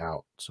DCA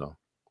out. So,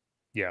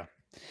 yeah.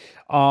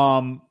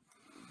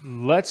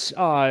 Let's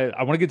I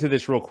want to get to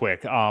this real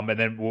quick, and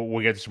then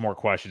we'll get to some more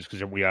questions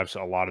because we have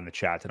a lot in the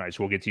chat tonight.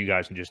 So we'll get to you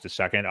guys in just a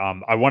second.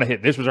 I want to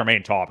hit, this was our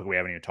main topic. We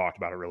haven't even talked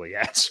about it really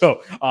yet.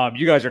 So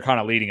you guys are kind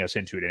of leading us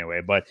into it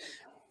anyway. But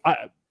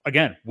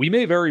again, we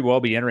may very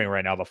well be entering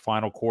right now the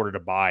final quarter to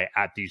buy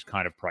at these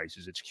kind of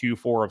prices. It's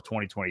Q4 of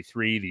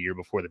 2023, the year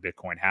before the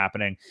Bitcoin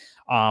happening.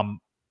 I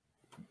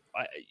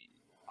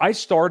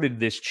started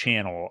this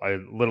channel a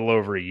little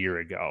over a year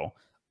ago.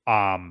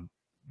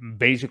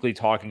 Basically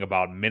talking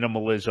about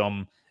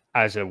minimalism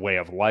as a way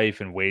of life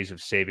and ways of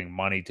saving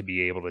money to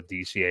be able to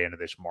DCA into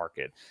this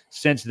market.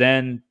 Since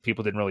then,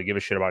 people didn't really give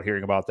a shit about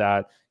hearing about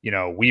that.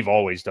 We've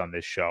always done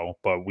this show,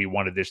 but we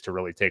wanted this to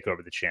really take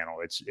over the channel.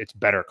 It's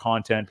better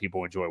content.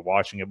 People enjoy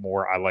watching it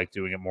more. I like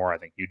doing it more. I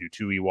think you do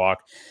too, Ewok.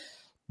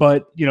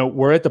 But,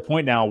 we're at the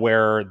point now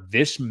where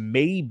this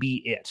may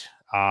be it.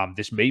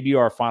 This may be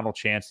our final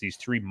chance, these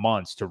 3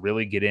 months, to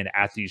really get in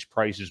at these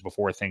prices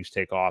before things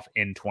take off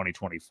in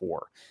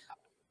 2024.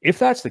 If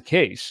that's the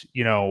case,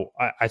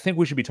 I think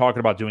we should be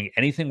talking about doing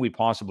anything we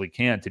possibly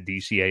can to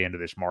DCA into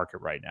this market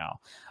right now.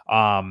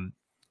 I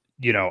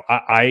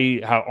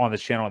have on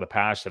this channel in the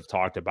past have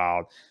talked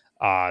about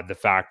the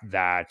fact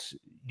that,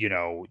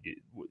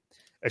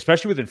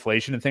 especially with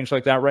inflation and things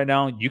like that right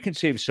now, you can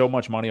save so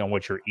much money on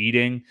what you're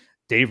eating.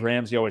 Dave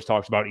Ramsey always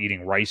talks about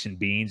eating rice and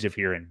beans if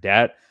you're in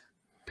debt.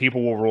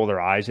 People will roll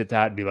their eyes at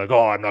that and be like,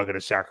 oh, I'm not going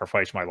to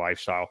sacrifice my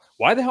lifestyle.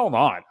 Why the hell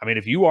not? I mean,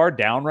 if you are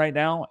down right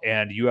now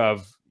and you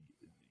have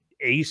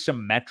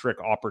asymmetric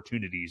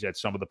opportunities at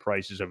some of the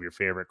prices of your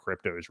favorite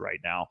cryptos right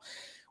now,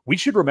 we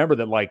should remember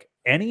that like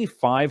any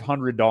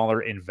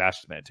 $500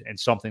 investment in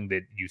something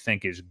that you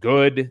think is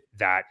good,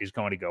 that is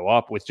going to go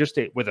up with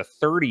with a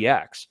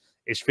 30x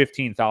is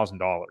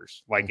 $15,000,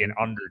 like in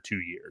under 2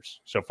 years.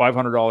 So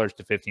 $500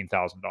 to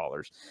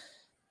 $15,000.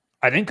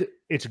 I think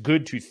it's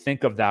good to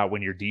think of that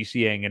when you're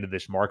DCAing into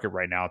this market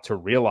right now, to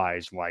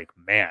realize like,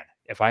 man,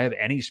 if I have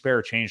any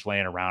spare change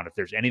laying around, if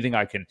there's anything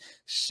I can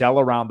sell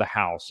around the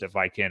house, if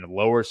I can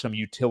lower some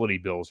utility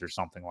bills or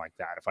something like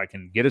that, if I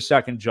can get a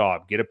second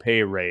job, get a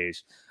pay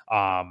raise,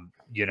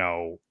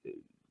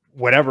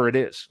 whatever it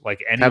is,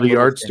 like any have a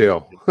yard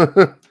sale.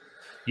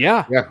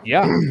 Yeah.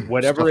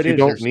 Whatever it is, you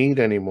don't need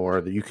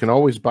anymore that you can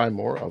always buy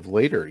more of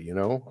later.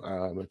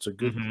 It's a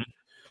good,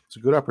 it's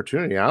a good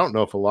opportunity. I don't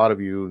know if a lot of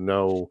you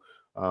know.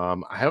 I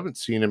haven't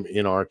seen him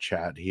in our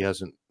chat. He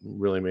hasn't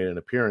really made an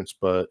appearance,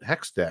 but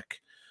Hexdeck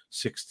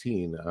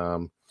 16.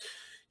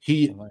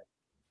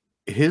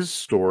 His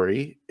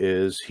story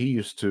is he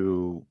used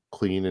to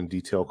clean and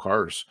detail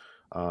cars.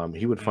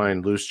 He would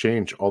find loose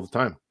change all the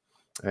time,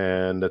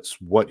 and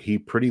that's what he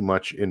pretty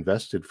much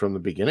invested from the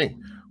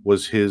beginning,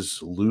 was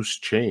his loose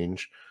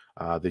change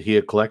that he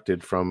had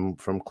collected from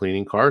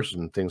cleaning cars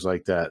and things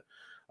like that.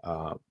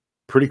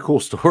 Pretty cool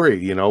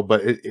story,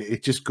 but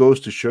it just goes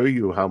to show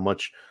you how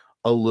much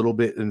a little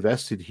bit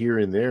invested here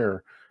and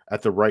there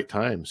at the right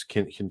times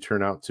can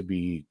turn out to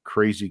be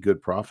crazy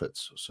good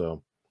profits.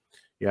 So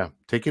yeah,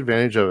 take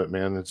advantage of it,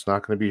 man. It's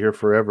not going to be here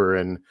forever.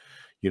 And,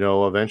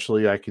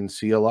 eventually I can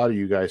see a lot of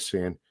you guys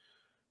saying,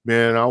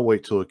 man, I'll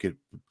wait till it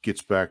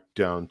gets back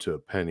down to a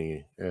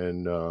penny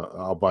and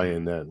I'll buy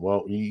in then.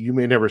 Well, you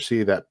may never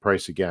see that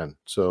price again.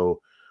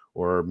 So,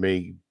 or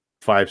may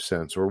 5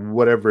 cents or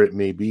whatever it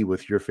may be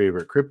with your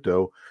favorite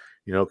crypto.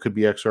 It could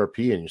be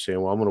XRP and you're saying,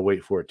 well, I'm going to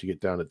wait for it to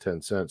get down to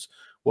 10 cents.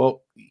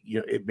 Well,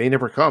 it may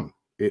never come.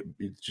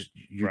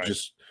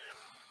 That's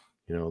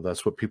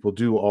what people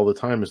do all the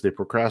time, is they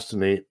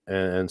procrastinate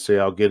and say,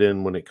 I'll get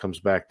in when it comes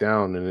back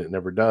down, and it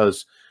never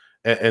does.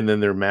 And then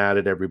they're mad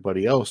at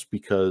everybody else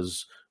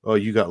because, oh,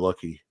 you got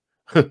lucky.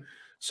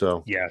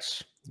 So,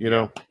 yes,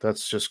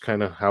 that's just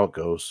kind of how it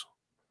goes.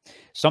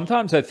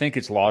 Sometimes I think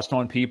it's lost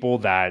on people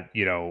that,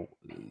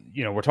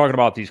 we're talking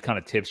about these kind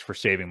of tips for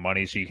saving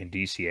money so you can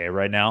DCA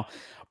right now,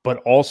 but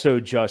also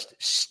just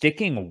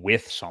sticking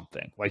with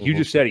something. Like you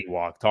just said,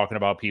 Ewok, talking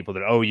about people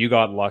that, oh, you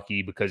got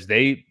lucky because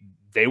they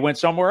went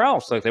somewhere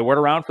else. Like they went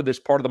around for this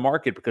part of the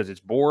market because it's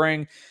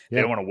boring. Yeah.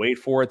 They don't want to wait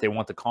for it. They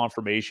want the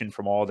confirmation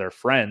from all their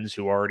friends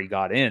who already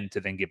got in to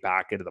then get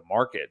back into the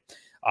market.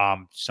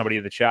 Somebody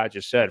in the chat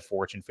just said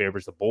fortune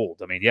favors the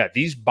bold. I mean, yeah,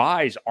 these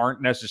buys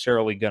aren't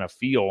necessarily going to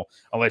feel,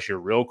 unless you're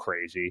real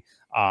crazy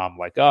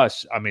like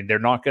us, I mean, they're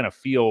not going to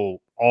feel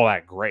all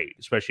that great,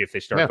 especially if they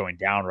start going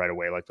down right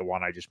away, like the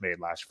one I just made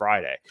last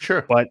Friday.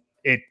 Sure. But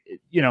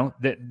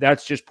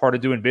that's just part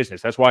of doing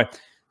business. That's why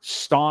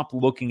stop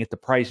looking at the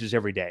prices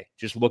every day.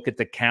 Just look at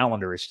the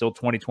calendar. It's still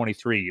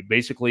 2023.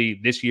 Basically,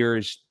 this year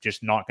is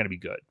just not going to be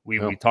good.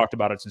 We talked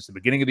about it since the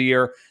beginning of the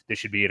year. This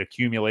should be an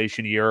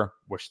accumulation year.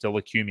 We're still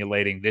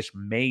accumulating. This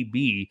may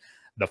be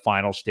the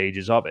final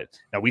stages of it.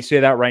 Now, we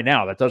say that right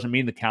now. That doesn't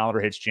mean the calendar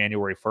hits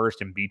January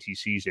 1st and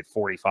BTC's at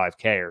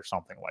 45K or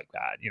something like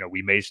that. You know,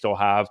 we may still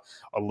have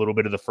a little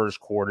bit of the first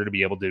quarter to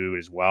be able to do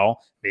as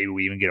well. Maybe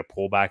we even get a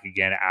pullback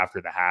again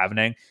after the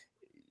halvening.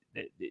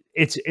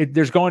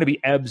 There's going to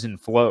be ebbs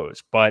and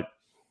flows, but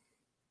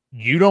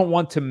you don't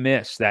want to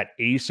miss that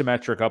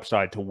asymmetric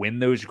upside to when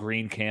those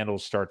green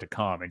candles start to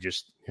come and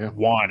just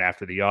one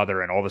after the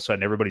other, and all of a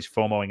sudden everybody's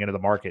FOMOing into the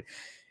market.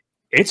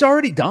 It's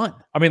already done.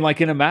 I mean,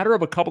 like in a matter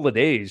of a couple of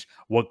days,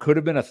 what could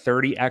have been a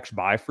 30x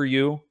buy for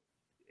you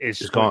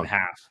is gone in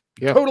half.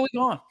 Yeah. Totally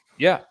gone.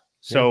 Yeah.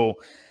 So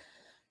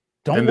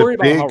don't worry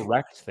about how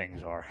wrecked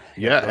things are.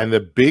 Yeah. And the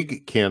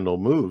big candle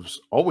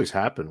moves always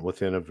happen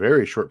within a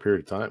very short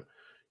period of time.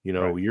 You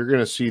know, you're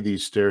going to see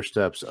these stair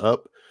steps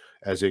up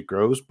as it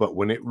grows, but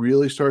when it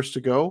really starts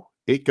to go,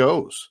 it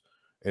goes.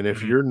 And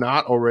if you're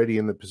not already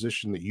in the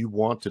position that you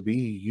want to be,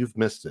 you've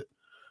missed it.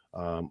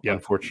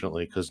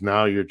 Unfortunately, because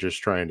now you're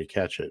just trying to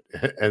catch it.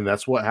 And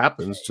that's what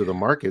happens to the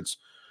markets,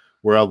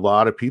 where a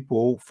lot of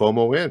people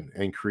FOMO in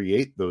and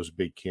create those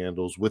big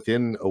candles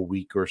within a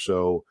week or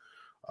so.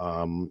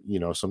 You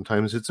know,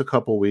 sometimes it's a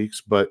couple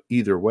weeks, but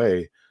either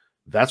way,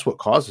 that's what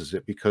causes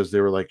it, because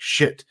they were like,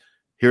 shit,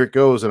 here it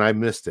goes, and I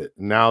missed it.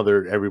 Now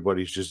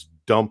everybody's just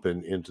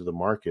dumping into the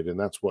market, and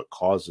that's what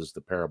causes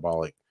the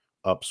parabolic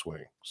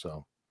upswing.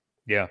 So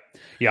I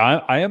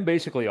am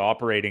basically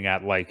operating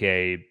at like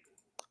a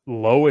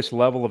lowest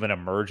level of an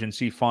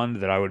emergency fund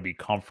that I would be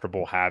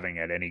comfortable having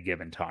at any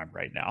given time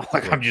right now.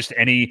 Like I'm just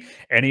any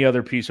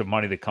other piece of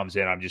money that comes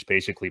in, I'm just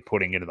basically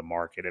putting into the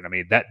market. And I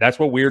mean, that's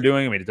what we're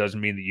doing. I mean, it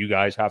doesn't mean that you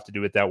guys have to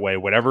do it that way.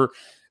 Whatever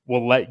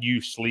will let you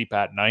sleep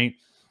at night.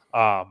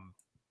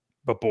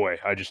 But boy,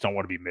 I just don't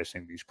want to be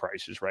missing these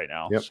prices right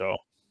now. So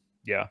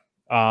yeah.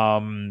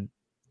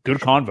 Good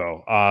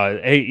convo.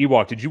 Hey,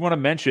 Ewok, did you want to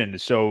mention,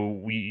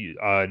 so we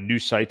new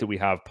site that we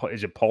have,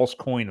 is it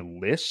PulseCoin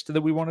list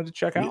that we wanted to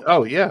check out?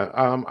 Oh, yeah.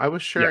 I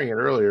was sharing it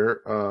earlier.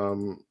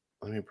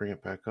 Let me bring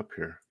it back up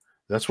here.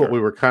 That's what we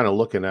were kind of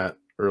looking at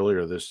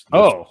earlier. This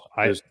is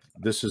I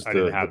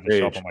didn't have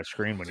this up on my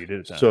screen when you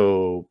did it then.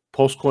 So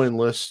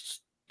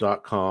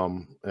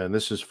PulseCoinList.com, and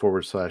this is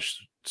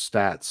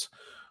 /stats.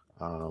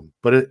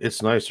 But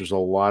it's nice. There's a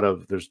lot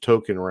of, there's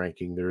token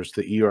ranking. There's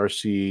the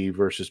ERC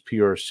versus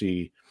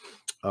PRC,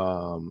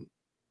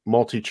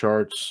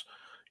 multi-charts,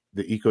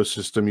 the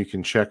ecosystem. You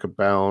can check a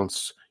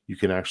balance. You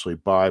can actually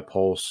buy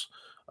Pulse.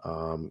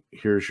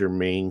 Here's your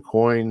main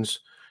coins.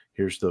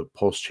 Here's the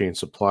PulseChain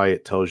supply.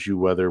 It tells you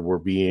whether we're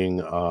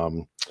being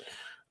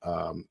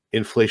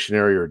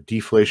inflationary or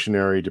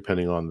deflationary,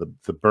 depending on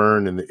the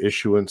burn and the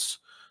issuance.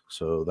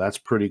 So that's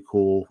pretty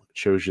cool. It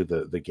shows you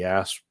the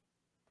gas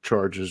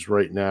charges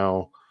right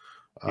now.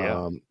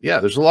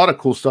 There's a lot of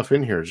cool stuff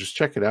in here. Just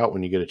check it out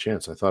when you get a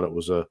chance. I thought it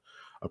was a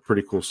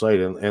pretty cool site.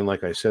 And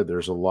like I said,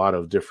 there's a lot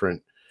of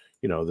different,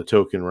 you know, the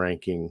token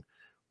ranking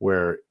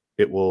where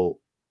it will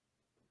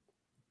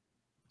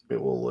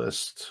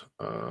list,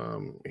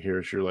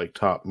 here's your like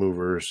top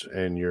movers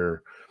and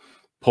your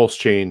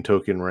PulseChain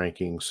token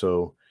ranking.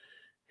 So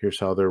here's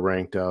how they're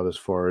ranked out as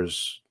far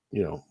as,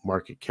 you know,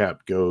 market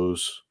cap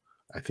goes.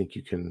 I think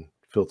you can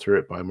filter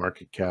it by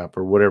market cap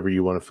or whatever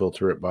you want to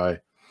filter it by.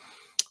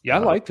 Yeah, I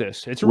like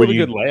this. It's a really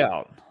good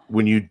layout.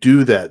 When you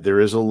do that,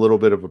 there is a little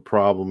bit of a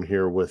problem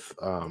here with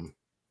the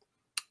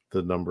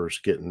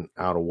numbers getting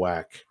out of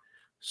whack.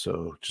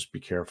 So just be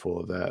careful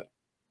of that.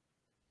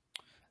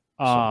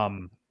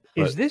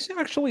 Is this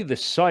actually the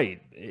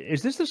site?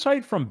 Is this the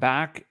site from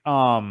back?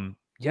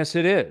 Yes,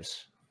 it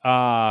is.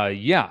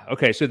 Yeah.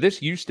 Okay. So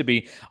this used to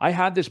be, I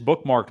had this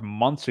bookmarked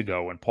months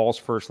ago when Pulse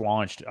first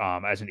launched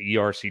as an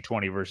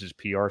ERC20 versus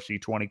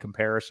PRC20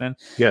 comparison.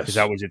 Yes. Because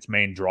that was its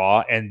main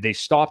draw. And they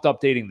stopped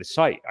updating the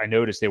site. I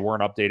noticed they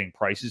weren't updating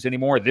prices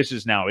anymore. This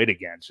is now it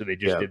again. So they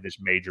just did this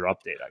major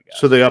update, I guess.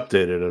 So they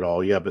updated it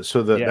all. Yeah. But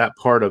so that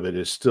part of it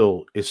is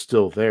still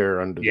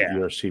there under the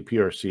ERC,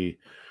 PRC,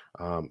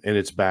 and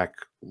it's back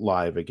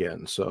live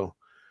again. So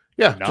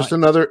yeah, nice. Just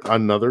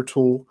another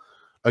tool.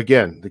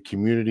 Again, the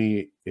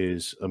community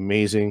is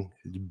amazing,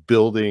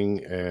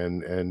 building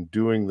and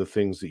doing the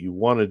things that you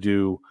want to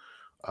do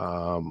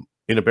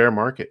in a bear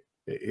market.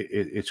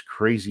 It's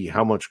crazy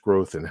how much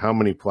growth and how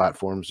many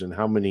platforms and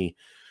how many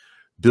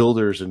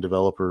builders and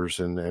developers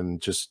and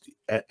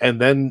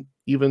then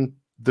even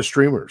the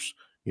streamers.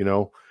 You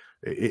know,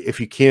 if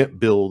you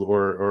can't build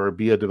or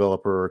be a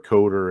developer or a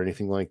coder or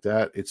anything like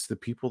that, it's the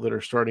people that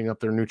are starting up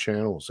their new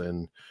channels,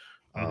 and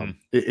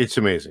it's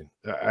amazing.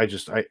 I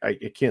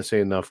can't say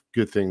enough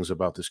good things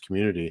about this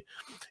community,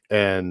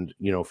 and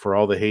you know, for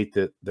all the hate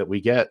that we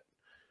get,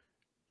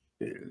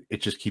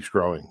 it just keeps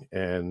growing,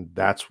 and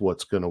that's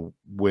what's going to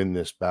win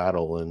this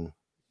battle, and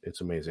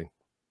it's amazing.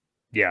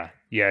 Yeah,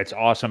 it's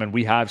awesome, and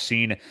we have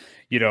seen,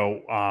 you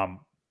know,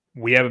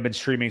 we haven't been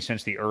streaming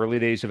since the early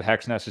days of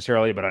Hex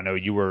necessarily, but I know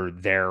you were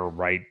there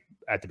right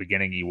at the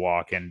beginning,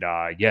 Ewok. And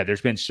yeah,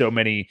 there's been so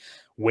many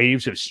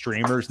waves of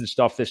streamers and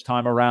stuff this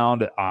time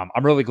around.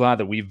 I'm really glad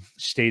that we've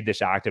stayed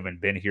this active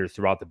and been here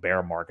throughout the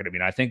bear market. I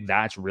mean, I think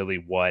that's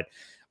really what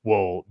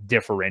will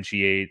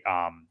differentiate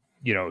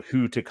you know,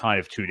 who to kind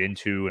of tune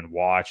into and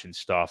watch and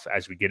stuff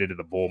as we get into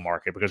the bull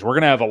market, because we're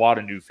going to have a lot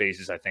of new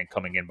faces, I think,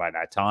 coming in by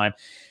that time.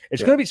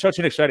 It's going to be such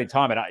an exciting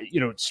time. And you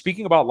know,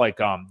 speaking about like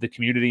the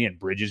community and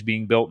bridges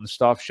being built and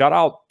stuff, shout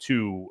out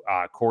to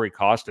Corey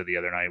Costa the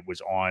other night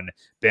was on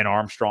Ben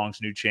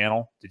Armstrong's new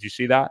channel. Did you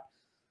see that?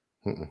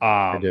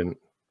 I didn't.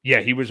 Yeah,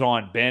 he was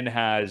on. Ben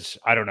has,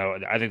 I don't know,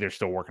 I think they're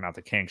still working out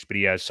the kinks, but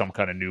he has some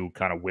kind of new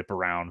kind of whip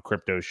around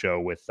crypto show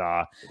with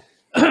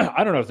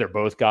I don't know if they're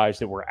both guys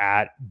that were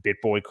at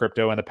Boi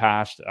Crypto in the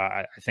past.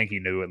 I think he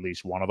knew at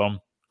least one of them.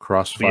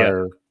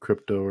 Crossfire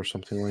Crypto or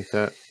something like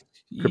that.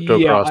 Crypto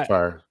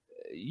Crossfire.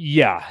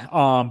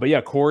 But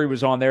yeah, Corey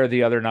was on there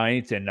the other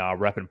night and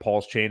repping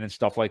PulseChain and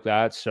stuff like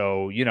that.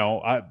 So, you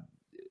know,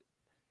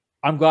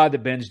 I'm glad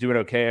that Ben's doing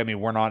okay. I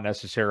mean, we're not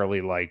necessarily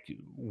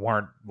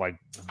weren't like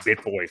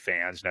BitBoy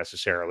fans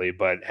necessarily,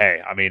 but hey,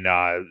 I mean,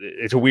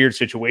 it's a weird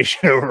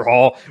situation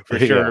overall for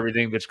sure.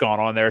 Everything that's gone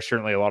on there,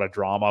 certainly a lot of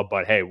drama,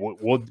 but hey,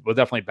 we'll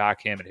definitely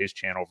back him and his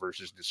channel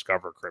versus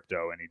Discover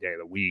Crypto any day of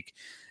the week.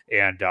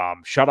 And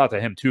shout out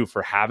to him too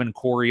for having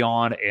Corey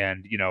on.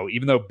 And, you know,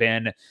 even though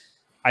Ben,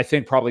 I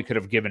think probably could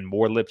have given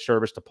more lip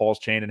service to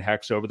PulseChain and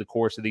Hex over the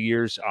course of the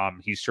years.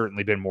 He's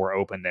certainly been more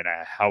open than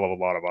a hell of a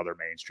lot of other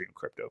mainstream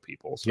crypto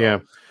people. So. Yeah,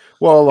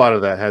 well, a lot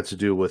of that had to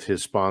do with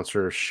his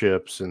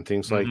sponsorships and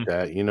things like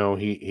that. You know,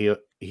 he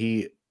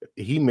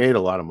made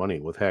a lot of money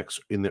with Hex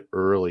in the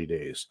early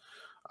days.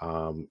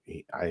 I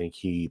think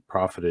he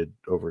profited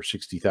over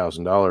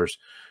 $60,000,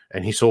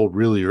 and he sold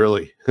really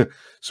early.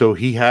 So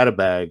he had a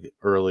bag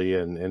early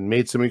and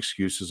made some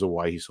excuses of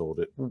why he sold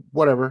it.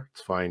 Whatever,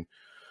 it's fine.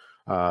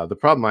 The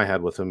problem I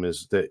had with him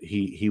is that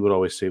he would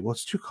always say, well,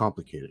 it's too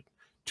complicated.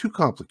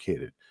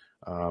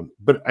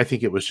 But I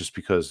think it was just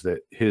because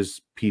that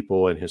his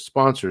people and his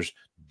sponsors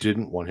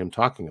didn't want him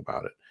talking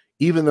about it,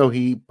 even though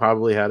he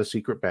probably had a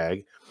secret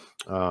bag.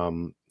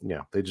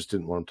 Yeah, they just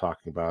didn't want him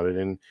talking about it.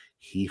 And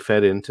he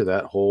fed into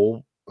that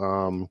whole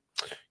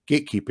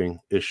gatekeeping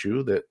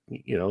issue that,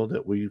 you know,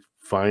 that we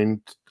find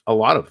a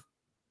lot of,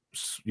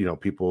 you know,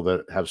 people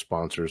that have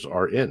sponsors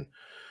are in.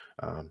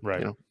 Right.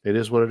 You know, it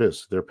is what it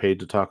is. They're paid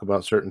to talk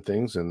about certain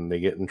things and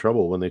they get in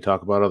trouble when they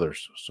talk about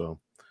others. So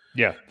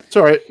yeah, it's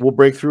all right. We'll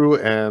break through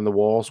and the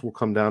walls will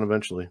come down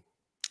eventually.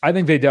 I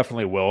think they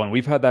definitely will. And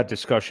we've had that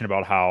discussion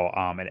about how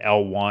an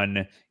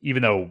L1,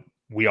 even though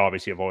we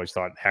obviously have always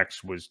thought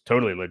Hex was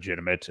totally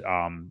legitimate,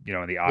 you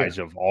know, in the eyes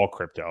of all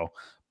crypto.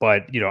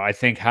 But, you know, I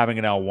think having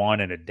an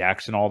L1 and a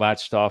DEX and all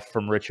that stuff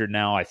from Richard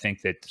now, I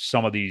think that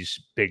some of these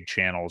big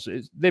channels,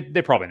 they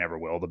probably never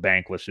will. The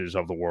Banklesses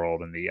of the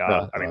world and the,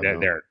 I mean,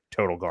 they're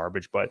total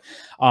garbage. But,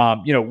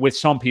 you know, with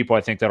some people,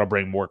 I think that'll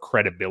bring more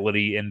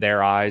credibility in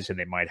their eyes and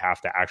they might have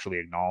to actually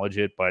acknowledge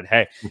it. But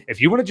hey, if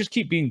you want to just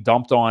keep being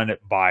dumped on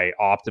by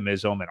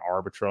Optimism and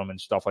Arbitrum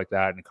and stuff like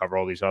that and cover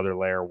all these other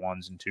layer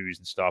 1s and 2s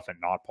and stuff and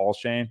not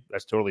PulseChain,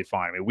 that's totally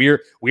fine. I mean,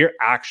 we're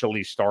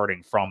actually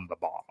starting from the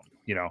bottom.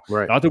 You know,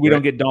 not that we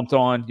don't get dumped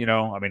on, you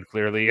know, I mean,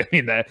 clearly, I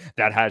mean, that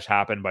has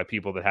happened by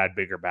people that had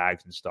bigger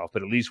bags and stuff,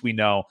 but at least we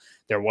know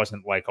there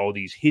wasn't like all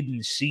these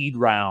hidden seed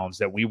rounds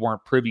that we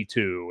weren't privy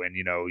to. And,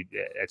 you know,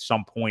 at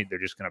some point they're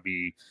just going to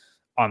be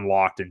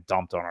unlocked and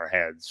dumped on our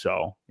heads.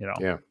 So, you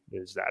know,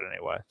 there's that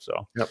anyway.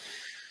 So, yep,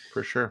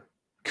 for sure.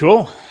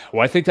 Cool.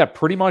 Well, I think that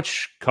pretty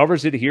much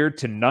covers it here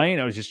tonight.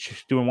 I was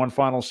just doing one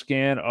final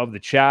scan of the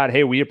chat.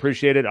 Hey, we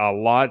appreciate it. A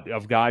lot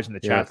of guys in the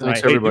chat tonight.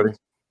 Thanks, everybody.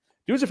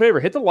 Do us a favor,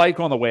 hit the like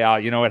on the way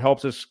out. You know, it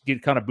helps us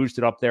get kind of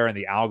boosted up there in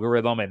the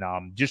algorithm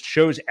and just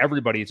shows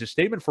everybody. It's a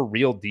statement for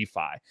real DeFi.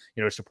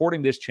 You know,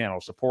 supporting this channel,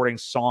 supporting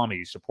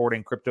Sami,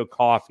 supporting Crypto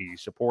Coffee,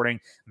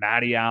 supporting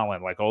Matty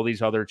Allen, like all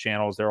these other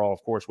channels. They're all,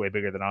 of course, way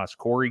bigger than us.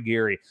 Corey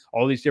Gary,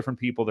 all these different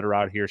people that are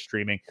out here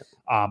streaming.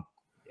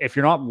 If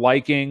you're not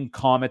liking,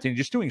 commenting,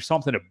 just doing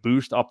something to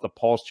boost up the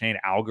PulseChain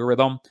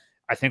algorithm,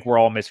 I think we're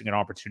all missing an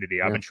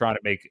opportunity. I've been trying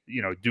to make,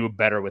 you know, do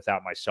better with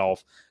that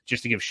myself,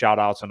 just to give shout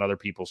outs on other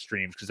people's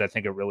streams, because I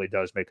think it really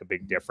does make a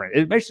big difference.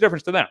 It makes a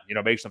difference to them, you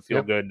know, makes them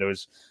feel good,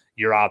 knows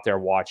you're out there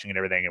watching and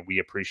everything, and we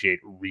appreciate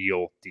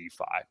real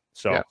DeFi.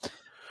 So,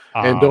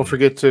 and don't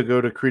forget to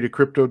go to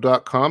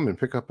CreateCrypto.com and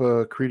pick up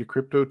a Create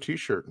Crypto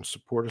t-shirt and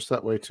support us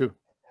that way too.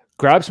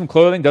 Grab some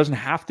clothing. Doesn't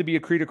have to be a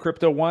Crypto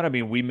Crypto one. I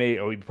mean,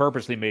 we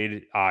purposely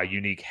made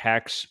unique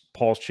Hex,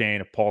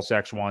 PulseChain,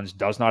 PulseX ones.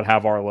 Does not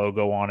have our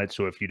logo on it.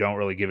 So if you don't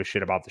really give a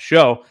shit about the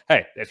show,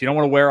 hey, if you don't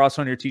want to wear us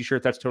on your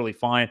t-shirt, that's totally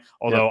fine.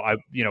 Although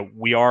you know,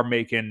 we are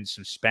making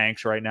some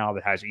Spanx right now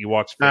that has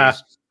Ewok's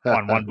face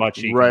on one butt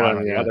cheek, and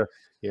on the other.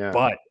 Yeah.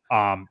 But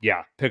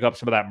pick up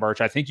some of that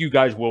merch. I think you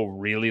guys will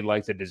really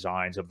like the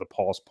designs of the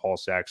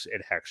PulseX,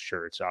 and Hex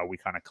shirts. We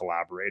kind of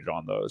collaborated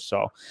on those.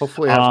 So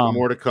hopefully have some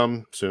more to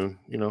come soon.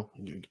 You know,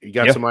 you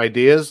got some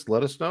ideas,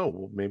 let us know.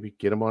 We'll maybe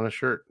get them on a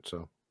shirt.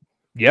 So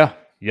yeah.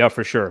 Yeah,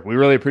 for sure. We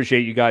really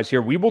appreciate you guys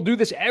here. We will do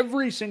this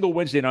every single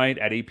Wednesday night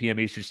at 8 p.m.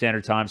 Eastern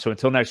Standard Time. So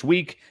until next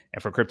week,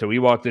 and for Crypto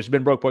Ewok, this has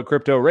been Boi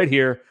Crypto right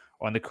here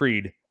on the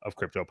Creed of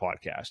Crypto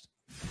podcast.